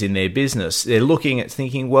things in their business, they're looking at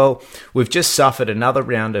thinking, well, we've just suffered another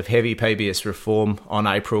round of heavy PBS reform on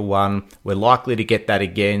April 1. We're likely to get that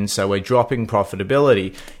again, so we're dropping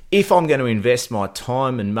profitability. If I'm going to invest my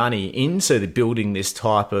time and money into building this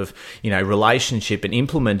type of, relationship and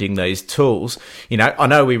implementing these tools, I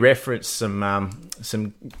know we referenced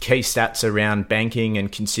some key stats around banking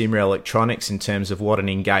and consumer electronics in terms of what an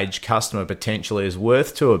engaged customer potentially is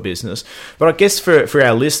worth to a business. But I guess for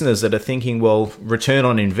our listeners that are thinking, well, return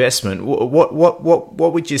on investment,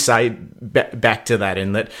 what would you say back to that?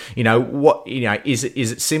 In that, is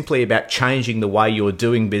it simply about changing the way you're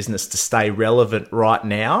doing business to stay relevant right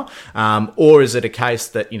now? Or is it a case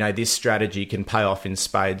that, this strategy can pay off in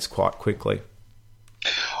spades quite quickly?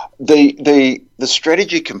 The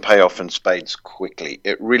strategy can pay off in spades quickly.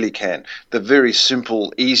 It really can. The very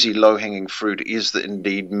simple, easy, low-hanging fruit is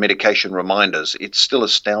indeed medication reminders. It's still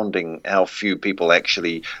astounding how few people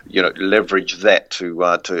actually, leverage that to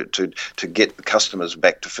get the customers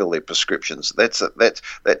back to fill their prescriptions. That's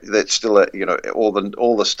still all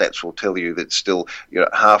the stats will tell you that still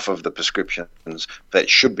half of the prescriptions that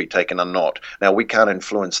should be taken are not. Now, we can't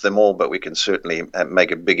influence them all, but we can certainly make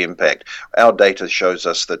a big impact. Our data shows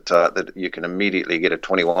us that that you can immediately get a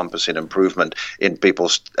 21% improvement in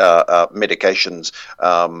people's medications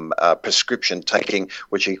prescription taking,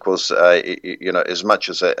 which equals as much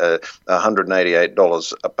as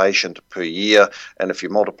 $188 a patient per year. And if you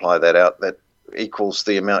multiply that out, that equals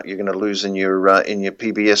the amount you're going to lose in your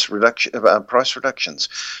PBS reduction price reductions.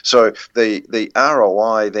 So the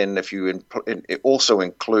ROI then, if you also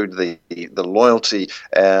include the loyalty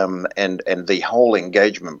and the whole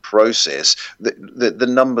engagement process, the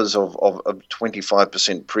numbers of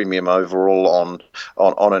 25% premium overall on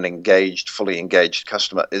an fully engaged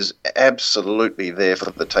customer is absolutely there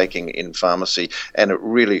for the taking in pharmacy, and it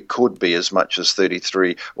really could be as much as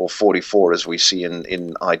 33 or 44 as we see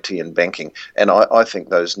in IT and banking. And I think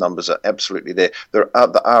those numbers are absolutely there. The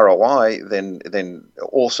ROI then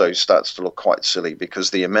also starts to look quite silly,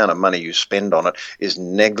 because the amount of money you spend on it is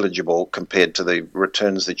negligible compared to the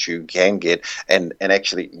returns that you can get and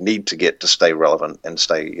actually need to get to stay relevant and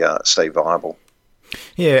stay viable.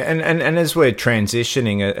 Yeah, and as we're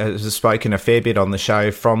transitioning, as I've spoken a fair bit on the show,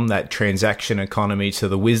 from that transaction economy to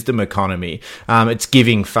the wisdom economy, it's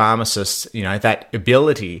giving pharmacists, that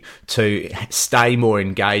ability to stay more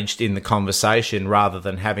engaged in the conversation rather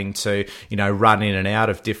than having to, run in and out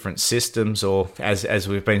of different systems, or as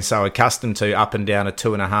we've been so accustomed to, up and down a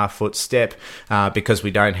 2.5 foot step because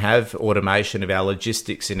we don't have automation of our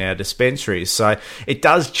logistics in our dispensaries. So it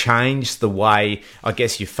does change the way, I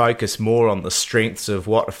guess, you focus more on the strengths of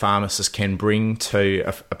what a pharmacist can bring to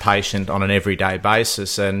a patient on an everyday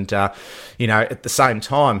basis. And, at the same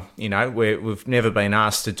time, we've never been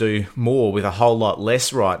asked to do more with a whole lot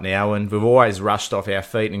less right now. And we've always rushed off our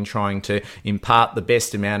feet in trying to impart the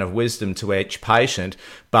best amount of wisdom to each patient,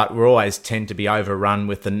 but we always tend to be overrun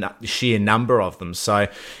with the sheer number of them. So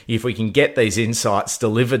if we can get these insights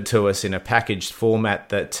delivered to us in a packaged format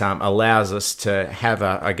that allows us to have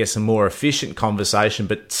a more efficient conversation,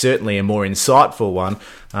 but certainly a more insightful one,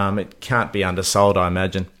 it can't be undersold, I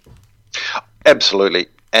imagine. Absolutely.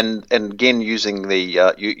 And again, using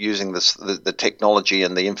the technology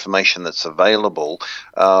and the information that's available,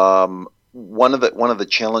 one of the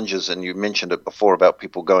challenges, and you mentioned it before about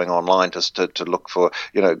people going online just to look for,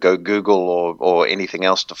 go Google or anything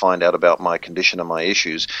else to find out about my condition and my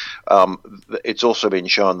issues. It's also been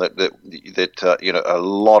shown that a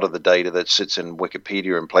lot of the data that sits in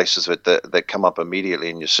Wikipedia and places that come up immediately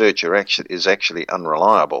in your search is actually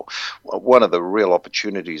unreliable. One of the real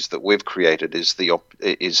opportunities that we've created is to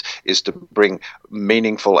bring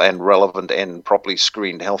meaningful and relevant and properly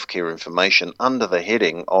screened healthcare information under the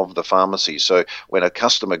heading of the pharmacy. So when a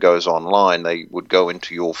customer goes online, they would go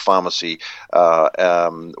into your pharmacy,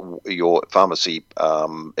 into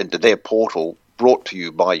their portal, brought to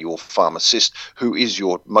you by your pharmacist, who is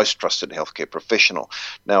your most trusted healthcare professional.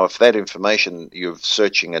 Now, if that information you're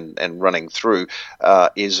searching and running through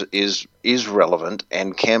is relevant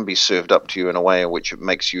and can be served up to you in a way in which it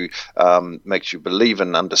makes you believe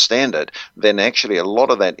and understand it, then actually a lot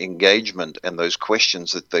of that engagement and those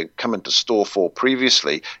questions that they come into store for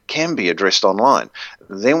previously can be addressed online.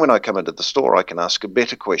 Then when I come into the store, I can ask a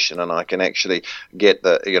better question and I can actually get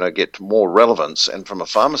more relevance. And from a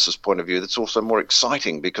pharmacist's point of view, that's also more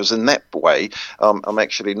exciting, because in that way, I'm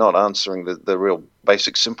actually not answering the real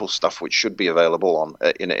basic simple stuff which should be available on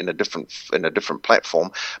in a different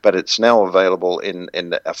platform, but it's now available in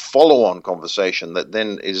a follow-on conversation that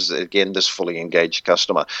then is again this fully engaged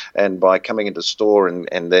customer. And by coming into store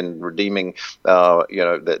and then redeeming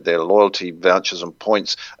their loyalty vouchers and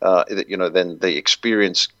points, then the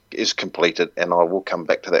experience is completed, and I will come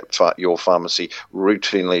back to your pharmacy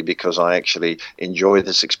routinely because I actually enjoy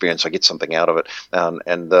this experience. I get something out of it,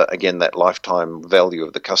 and again, that lifetime value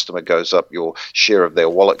of the customer goes up. Your share of their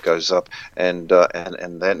wallet goes up, and that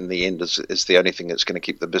in the end is the only thing that's going to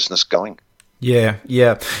keep the business going. Yeah.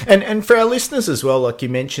 And for our listeners as well, like you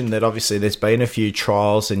mentioned that obviously there's been a few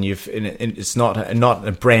trials and it's not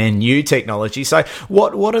a brand new technology. So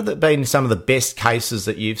what have been some of the best cases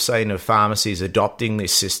that you've seen of pharmacies adopting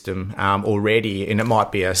this system already? And it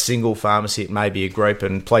might be a single pharmacy, it may be a group,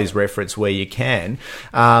 and please reference where you can,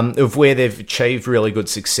 of where they've achieved really good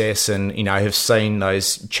success and, have seen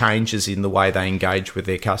those changes in the way they engage with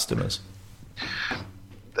their customers.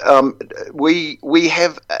 We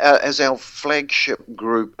have as our flagship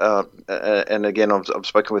group, and again I've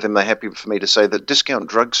spoken with them. They're happy for me to say that Discount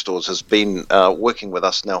Drugstores has been working with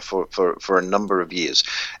us now for a number of years,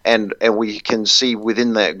 and we can see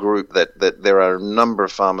within that group that there are a number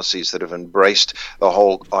of pharmacies that have embraced the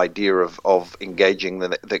whole idea of engaging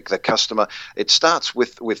the customer. It starts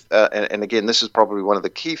with and again this is probably one of the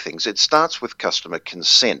key things. It starts with customer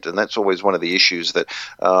consent, and that's always one of the issues that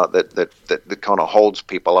kind of holds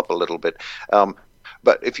people up a little bit.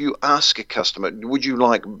 But if you ask a customer, would you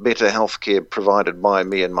like better healthcare provided by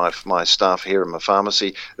me and my staff here in my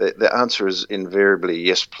pharmacy, the answer is invariably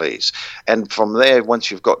yes, please. And from there, once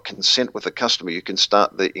you've got consent with the customer, you can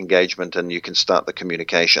start the engagement and you can start the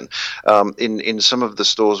communication. In some of the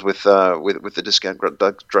stores with the Discount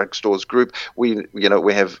Drug Stores group, we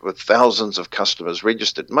have thousands of customers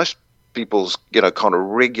registered. Most people's kind of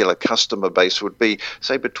regular customer base would be,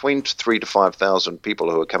 say, between 3,000 to 5,000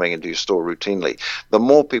 people who are coming into your store routinely. The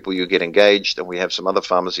more people you get engaged, and we have some other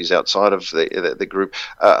pharmacies outside of the group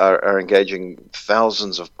are engaging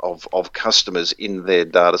thousands of customers in their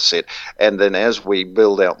data set, and then as we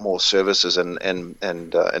build out more services, and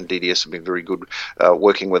DDS have been very good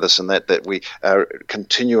working with us in that we are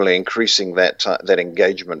continually increasing that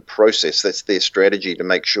engagement process. That's their strategy, to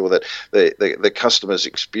make sure that the customer's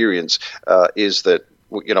experience is that,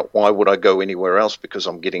 why would I go anywhere else, because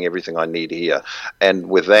I'm getting everything I need here. And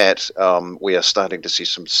with that, we are starting to see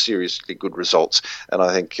some seriously good results. And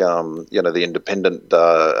I think, the independent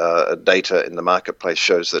data in the marketplace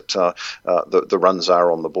shows that the runs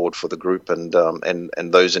are on the board for the group, and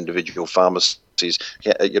those individual pharmacies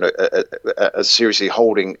are seriously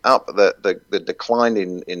holding up the decline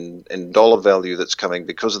in dollar value that's coming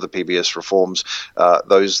because of the PBS reforms.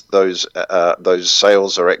 Those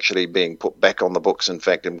sales are actually being put back on the books. In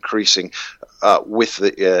fact, increasing with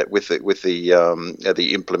the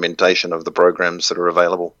implementation of the programs that are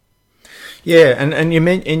available. Yeah, and you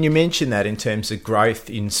mentioned that in terms of growth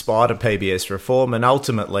in spite of PBS reform, and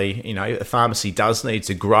ultimately, a pharmacy does need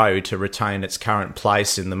to grow to retain its current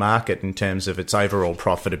place in the market in terms of its overall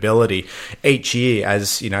profitability each year,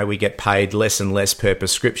 as we get paid less and less per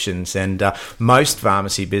prescriptions, and most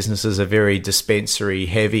pharmacy businesses are very dispensary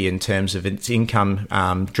heavy in terms of its income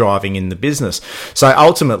driving in the business. So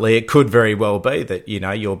ultimately, it could very well be that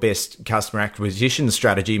your best customer acquisition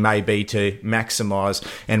strategy may be to maximise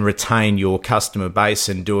and retain your customer base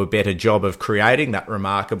and do a better job of creating that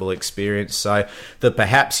remarkable experience, so that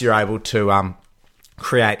perhaps you're able to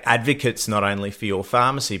create advocates not only for your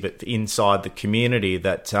pharmacy but inside the community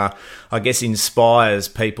that I guess inspires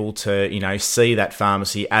people to see that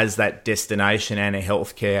pharmacy as that destination and a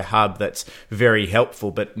healthcare hub that's very helpful,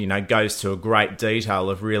 but goes to a great detail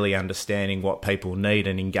of really understanding what people need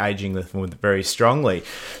and engaging with them very strongly.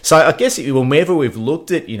 So I guess whenever we've looked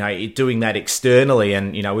at doing that externally,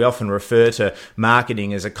 and we often refer to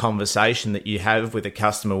marketing as a conversation that you have with a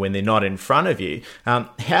customer when they're not in front of you,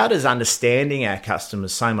 how does understanding our customers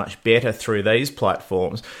so much better through these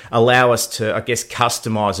platforms allow us to, I guess,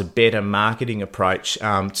 customize a better marketing approach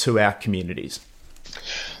to our communities?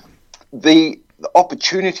 The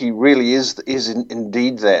opportunity really is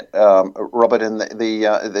indeed that, Robert, and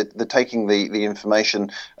the taking the information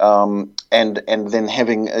and then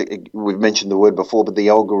having we've mentioned the word before, but the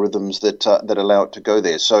algorithms that allow it to go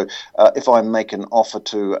there. So if I make an offer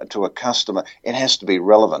to a customer, it has to be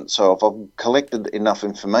relevant. So if I've collected enough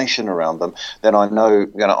information around them, then I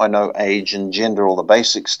know age and gender, all the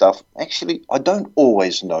basic stuff. Actually, I don't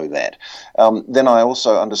always know that. Then I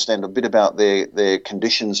also understand a bit about their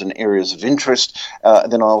conditions and areas of interest.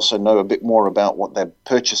 Then I also know a bit more about what they're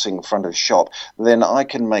purchasing front of shop. Then I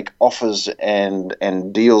can make offers and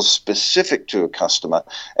deals specific to a customer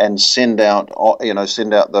and send out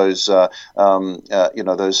those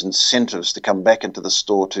those incentives to come back into the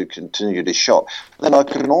store to continue to shop. Then I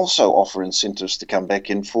can also offer incentives to come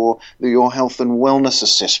back in for your health and wellness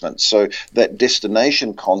assessment. So that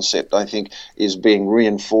destination concept, I think, is being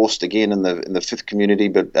reinforced again in the fifth community,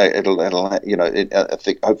 but it'll I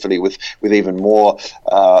think hopefully with even more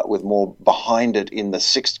behind it in the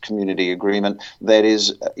sixth community agreement. That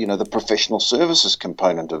is the professional services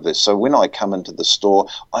component of this. So when I come into the store,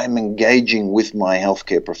 I'm engaging with my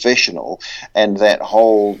healthcare professional, and that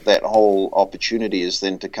whole opportunity is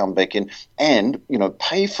then to come back in and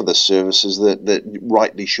pay for the services that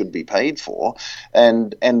rightly should be paid for,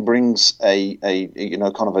 and brings a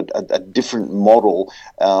different model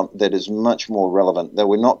that is much more relevant. That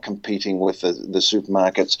we're not competing with the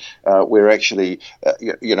supermarkets. We're actually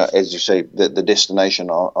as you say, the destination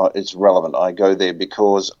is relevant. I go there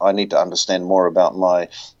because I need to understand more about my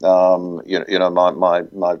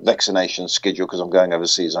my vaccination schedule, because I'm going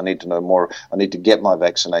overseas. I need to know more. I need to get my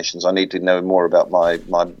vaccinations. I need to know more about my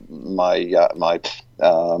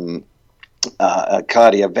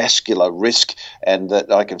cardiovascular risk, and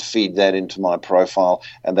that I can feed that into my profile.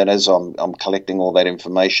 And then as I'm collecting all that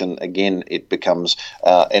information, again, it becomes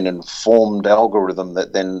an informed algorithm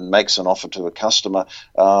that then makes an offer to a customer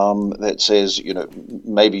that says,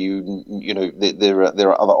 maybe there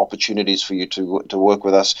are other opportunities for you to work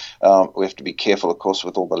with us. We have to be careful, of course,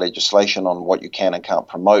 with all the legislation on what you can and can't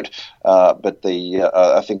promote. But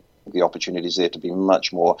I think the opportunities there to be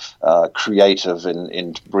much more creative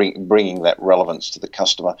in bringing that relevance to the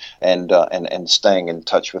customer and staying in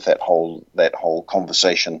touch with that whole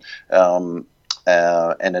conversation. And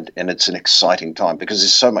it's an exciting time because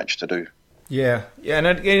there's so much to do. Yeah, and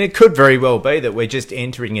it could very well be that we're just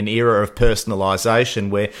entering an era of personalisation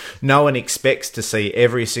where no one expects to see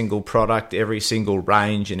every single product, every single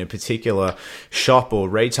range in a particular shop or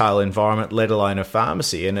retail environment, let alone a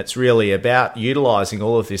pharmacy. And it's really about utilising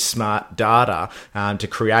all of this smart data to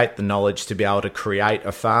create the knowledge to be able to create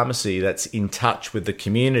a pharmacy that's in touch with the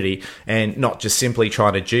community and not just simply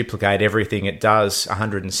trying to duplicate everything it does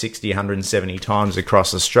 160, 170 times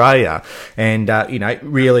across Australia. And,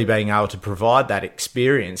 really being able to provide that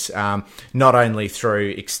experience, not only through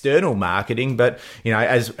external marketing, but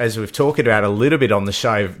as we've talked about a little bit on the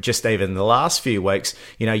show, just even the last few weeks,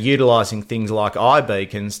 utilising things like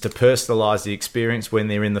iBeacons to personalise the experience when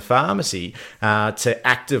they're in the pharmacy, to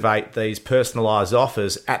activate these personalised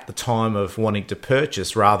offers at the time of wanting to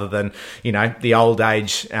purchase, rather than the old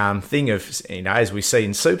age thing of as we see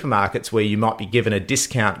in supermarkets where you might be given a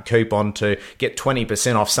discount coupon to get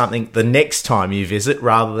 20% off something the next time you visit,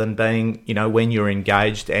 rather than being when you're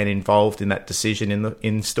engaged and involved in that decision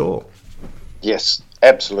in store. Yes,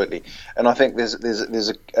 absolutely. And I think there's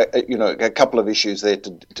a couple of issues there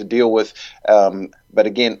to deal with. But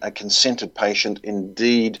again, a consented patient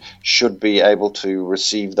indeed should be able to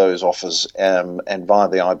receive those offers and via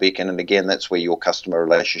the iBeacon. And again, that's where your customer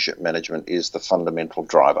relationship management is the fundamental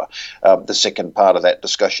driver. The second part of that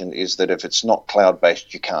discussion is that if it's not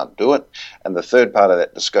cloud-based, you can't do it. And the third part of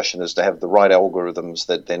that discussion is to have the right algorithms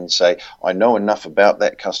that then say, I know enough about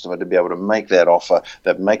that customer to be able to make that offer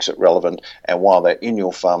that makes it relevant. And while they're in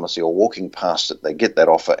your pharmacy or walking past it, they get that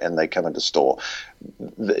offer and they come into store.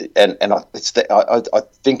 And I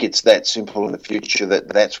think it's that simple in the future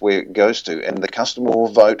that's where it goes to, and the customer will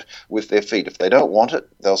vote with their feet. If they don't want it,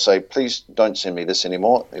 they'll say, please don't send me this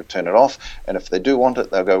anymore. They'll turn it off. And if they do want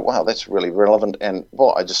it, they'll go, wow, that's really relevant, and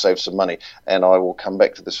well, I just saved some money and I will come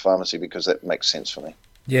back to this pharmacy because that makes sense for me.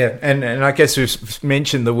 Yeah, and I guess we've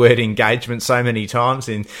mentioned the word engagement so many times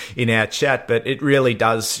in our chat, but it really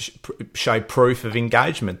does show proof of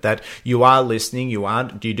engagement, that you are listening,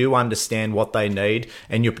 you do understand what they need,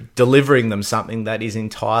 and you're delivering them something that is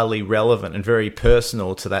entirely relevant and very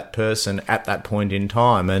personal to that person at that point in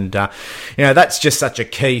time. And, that's just such a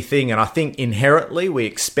key thing. And I think inherently we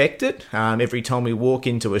expect it. Every time we walk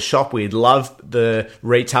into a shop, we'd love the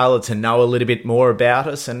retailer to know a little bit more about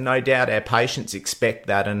us, and no doubt our patients expect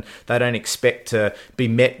that, and they don't expect to be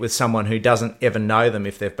met with someone who doesn't ever know them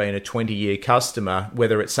if they've been a 20-year customer,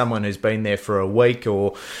 whether it's someone who's been there for a week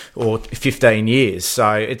or 15 years.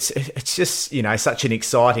 So it's just such an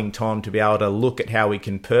exciting time to be able to look at how we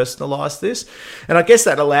can personalise this, and I guess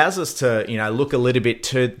that allows us to look a little bit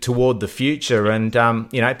toward the future, and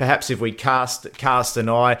perhaps if we cast an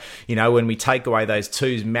eye, when we take away those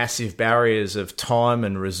two massive barriers of time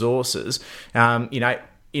and resources,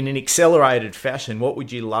 in an accelerated fashion, what would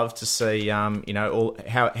you love to see?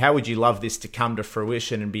 How would you love this to come to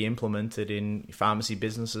fruition and be implemented in pharmacy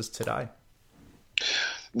businesses today?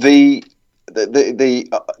 The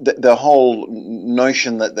whole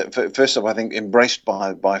notion that first of all, I think embraced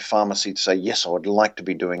by pharmacy to say, yes, I would like to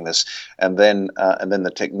be doing this, and then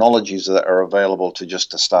the technologies that are available to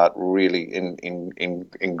start really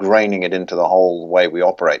ingraining it into the whole way we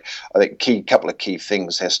operate. I think couple of key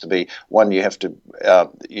things has to be, one, you have to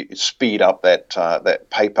speed up that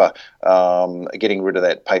paper, getting rid of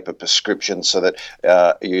that paper prescription, so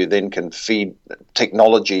that you then can feed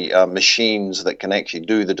technology machines that can actually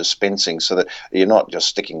do the dispensing, so that you're not just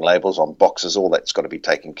sticking labels on boxes. All that's got to be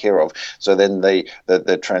taken care of. So then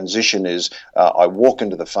the transition is, I walk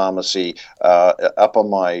into the pharmacy, up on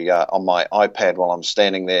my iPad while I'm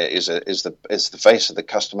standing there is the face of the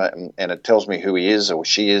customer, and it tells me who he is or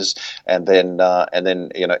she is, and then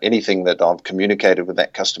anything that I've communicated with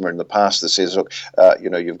that customer in the past that says, look,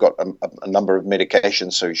 you've got a number of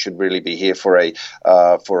medications, so you should really be here for a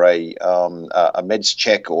meds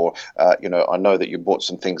check, or I know that you bought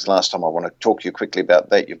some things last time, I want want to talk to you quickly about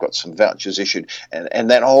that. You've got some vouchers issued, and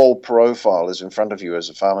that whole profile is in front of you as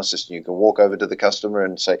a pharmacist, and you can walk over to the customer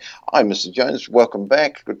and say, "Hi, Mr. Jones, welcome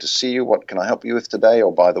back. Good to see you. What can I help you with today?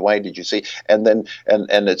 Or by the way, did you see?" And then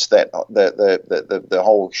and it's that the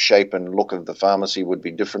whole shape and look of the pharmacy would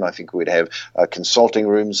be different. I think we'd have consulting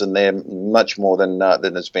rooms in there, much more than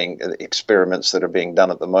it's being experiments that are being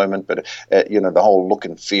done at the moment. But the whole look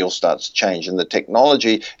and feel starts to change, and the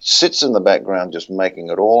technology sits in the background, just making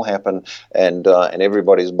it all happen, and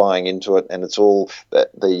everybody's buying into it, and it's all that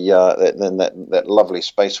lovely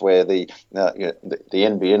space where the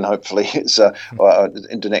NBN hopefully is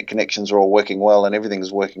internet connections are all working well, and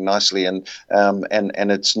everything's working nicely, and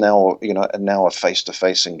it's now a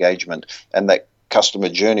face-to-face engagement, and that customer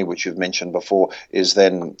journey, which you've mentioned before, is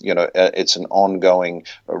then it's an ongoing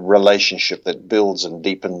relationship that builds and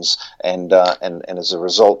deepens, and as a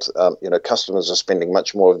result, customers are spending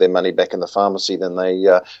much more of their money back in the pharmacy than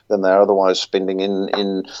they're otherwise spending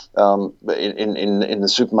in the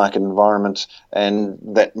supermarket environment, and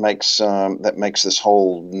that makes this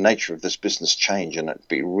whole nature of this business change, and it'd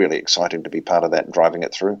be really exciting to be part of that and driving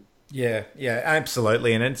it through. Yeah,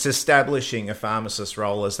 absolutely. And it's establishing a pharmacist's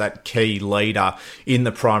role as that key leader in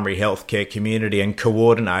the primary healthcare community and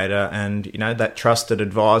coordinator, and, that trusted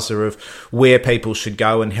advisor of where people should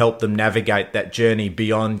go and help them navigate that journey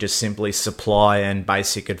beyond just simply supply and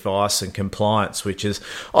basic advice and compliance, which is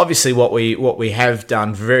obviously what we have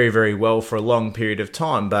done very, very well for a long period of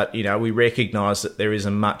time. But, we recognise that there is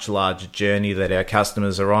a much larger journey that our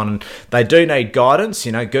customers are on, and they do need guidance.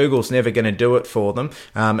 Google's never going to do it for them,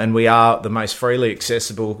 and we are the most freely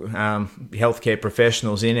accessible healthcare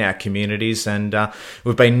professionals in our communities, and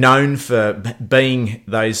we've been known for being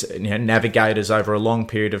those navigators over a long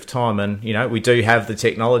period of time. And we do have the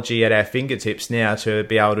technology at our fingertips now to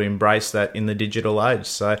be able to embrace that in the digital age.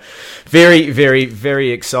 So very, very,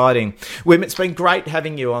 very exciting. Wim, it's been great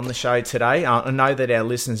having you on the show today. I know that our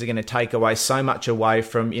listeners are going to take away so much away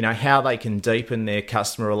from how they can deepen their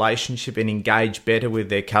customer relationship and engage better with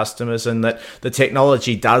their customers, and that the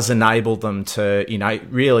technology does enable them to,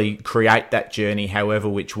 really create that journey however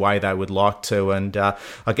which way they would like to. And I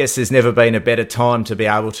guess there's never been a better time to be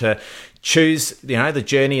able to choose, the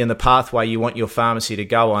journey and the pathway you want your pharmacy to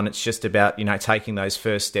go on. It's just about, taking those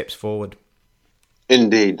first steps forward.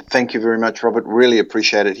 Indeed. Thank you very much, Robert. Really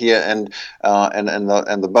appreciate it here. And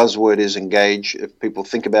the buzzword is engage. If people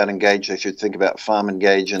think about engage, they should think about Farm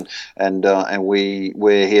Engage, and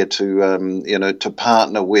we're here to to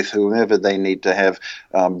partner with whomever they need to have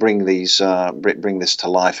bring this to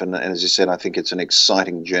life. And as you said, I think it's an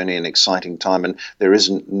exciting journey, an exciting time, and there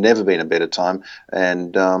isn't never been a better time.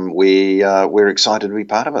 And we're excited to be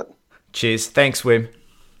part of it. Cheers. Thanks, Wim.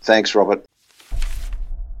 Thanks, Robert.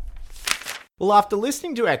 Well, after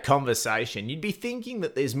listening to our conversation, you'd be thinking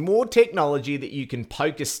that there's more technology that you can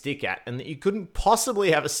poke a stick at, and that you couldn't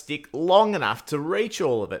possibly have a stick long enough to reach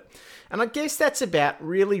all of it. And I guess that's about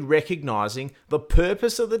really recognising the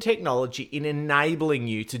purpose of the technology in enabling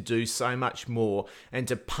you to do so much more and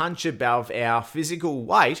to punch above our physical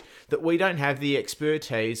weight that we don't have the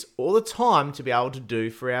expertise or the time to be able to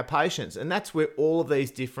do for our patients. And that's where all of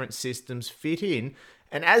these different systems fit in.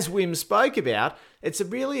 And as Wim spoke about, it's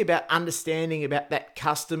really about understanding about that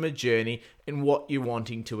customer journey and what you're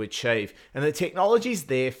wanting to achieve. And the technology's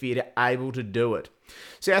there for you to able to do it.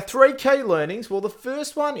 So our 3 key learnings, well, the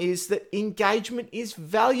first one is that engagement is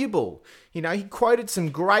valuable. He quoted some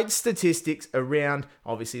great statistics around,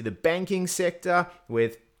 obviously, the banking sector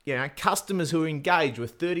with customers who engage were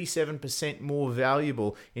 37% more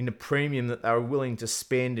valuable in the premium that they were willing to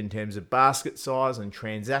spend in terms of basket size and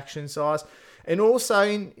transaction size. And also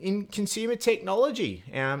in consumer technology,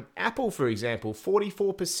 Apple, for example,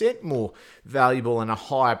 44% more valuable and a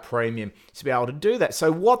higher premium to be able to do that.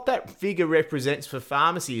 So what that figure represents for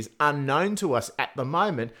pharmacy is unknown to us at the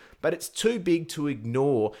moment, but it's too big to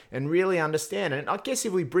ignore and really understand. And I guess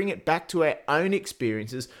if we bring it back to our own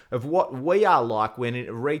experiences of what we are like when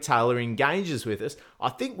a retailer engages with us, I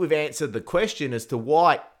think we've answered the question as to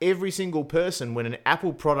why every single person, when an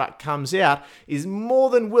Apple product comes out, is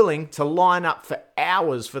more than willing to line up for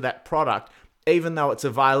hours for that product, even though it's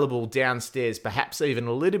available downstairs, perhaps even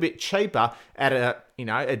a little bit cheaper at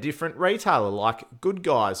a different retailer like Good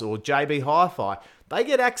Guys or JB Hi-Fi. They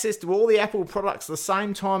get access to all the Apple products the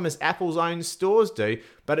same time as Apple's own stores do,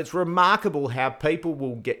 but it's remarkable how people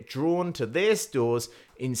will get drawn to their stores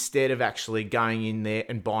instead of actually going in there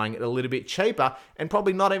and buying it a little bit cheaper and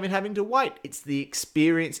probably not even having to wait. It's the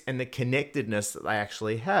experience and the connectedness that they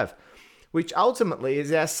actually have, which ultimately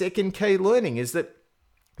is our second key learning, is that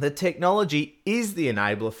The technology is the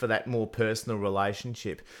enabler for that more personal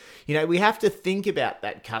relationship. We have to think about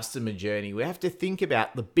that customer journey. We have to think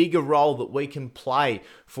about the bigger role that we can play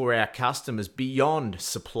for our customers beyond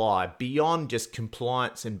supply, beyond just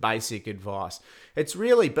compliance and basic advice. It's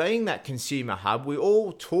really being that consumer hub. We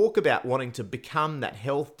all talk about wanting to become that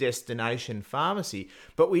health destination pharmacy,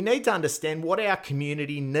 but we need to understand what our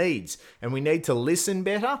community needs, and we need to listen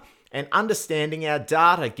better. And understanding our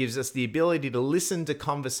data gives us the ability to listen to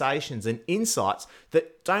conversations and insights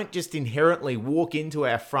that don't just inherently walk into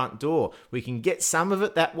our front door. We can get some of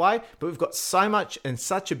it that way, but we've got so much and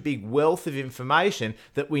such a big wealth of information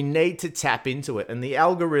that we need to tap into it. And the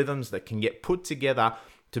algorithms that can get put together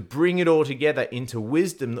to bring it all together into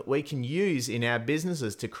wisdom that we can use in our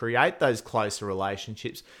businesses to create those closer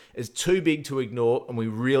relationships is too big to ignore, and we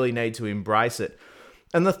really need to embrace it.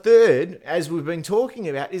 And the third, as we've been talking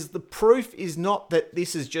about, is the proof is not that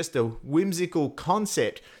this is just a whimsical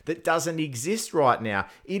concept that doesn't exist right now.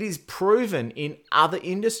 It is proven in other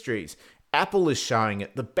industries. Apple is showing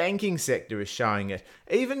it. The banking sector is showing it.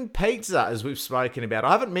 Even pizza, as we've spoken about.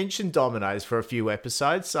 I haven't mentioned Domino's for a few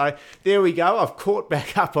episodes, so there we go. I've caught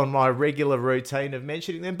back up on my regular routine of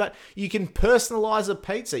mentioning them. But you can personalize a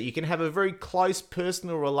pizza. You can have a very close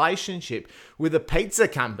personal relationship with a pizza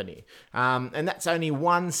company. And that's only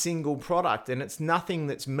one single product, and it's nothing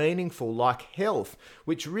that's meaningful like health,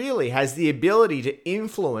 which really has the ability to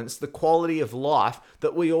influence the quality of life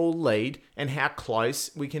that we all lead and how close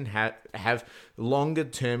we can have longer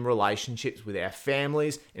term relationships with our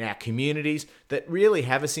families and our communities that really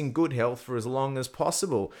have us in good health for as long as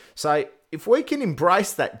possible. So if we can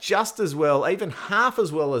embrace that just as well, even half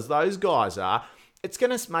as well as those guys are, it's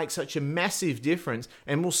going to make such a massive difference,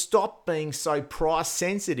 and we'll stop being so price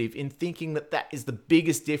sensitive in thinking that that is the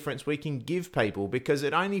biggest difference we can give people, because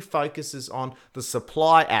it only focuses on the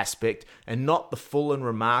supply aspect and not the full and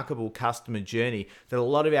remarkable customer journey that a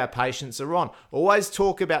lot of our patients are on. Always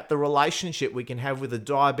talk about the relationship we can have with a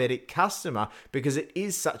diabetic customer, because it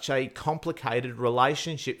is such a complicated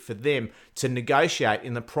relationship for them to negotiate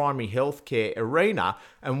in the primary healthcare arena.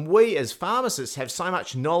 And we as pharmacists have so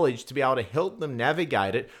much knowledge to be able to help them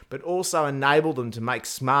navigate it, but also enable them to make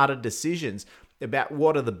smarter decisions about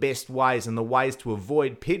what are the best ways and the ways to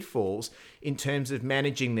avoid pitfalls in terms of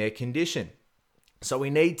managing their condition. So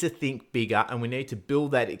we need to think bigger, and we need to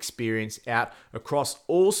build that experience out across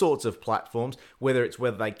all sorts of platforms, whether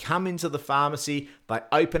they come into the pharmacy, they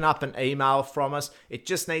open up an email from us. It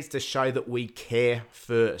just needs to show that we care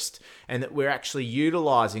first, and that we're actually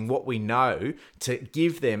utilizing what we know to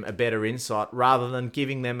give them a better insight, rather than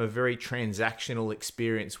giving them a very transactional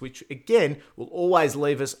experience, which again will always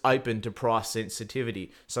leave us open to price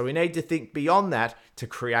sensitivity. So we need to think beyond that to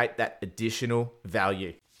create that additional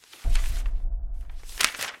value.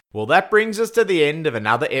 Well, that brings us to the end of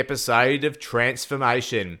another episode of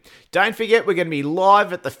Transformation. Don't forget, we're going to be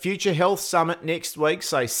live at the Future Health Summit next week,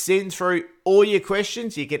 so send through all your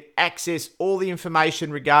questions. You can access all the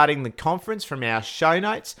information regarding the conference from our show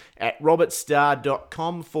notes at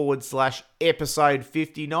robertstar.com/episode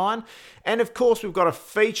 59. And of course, we've got a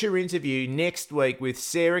feature interview next week with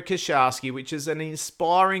Sarah Kosharski, which is an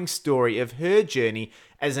inspiring story of her journey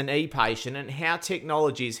as an e-patient and how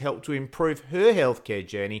technology has helped to improve her healthcare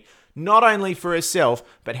journey, not only for herself,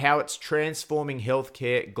 but how it's transforming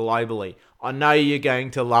healthcare globally. I know you're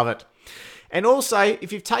going to love it. And also,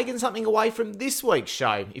 if you've taken something away from this week's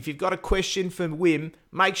show, if you've got a question for Wim,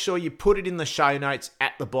 make sure you put it in the show notes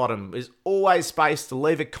at the bottom. There's always space to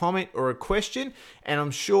leave a comment or a question, and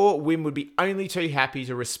I'm sure Wim would be only too happy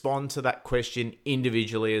to respond to that question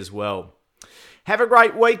individually as well. Have a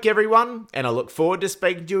great week, everyone, and I look forward to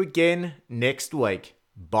speaking to you again next week.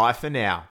 Bye for now.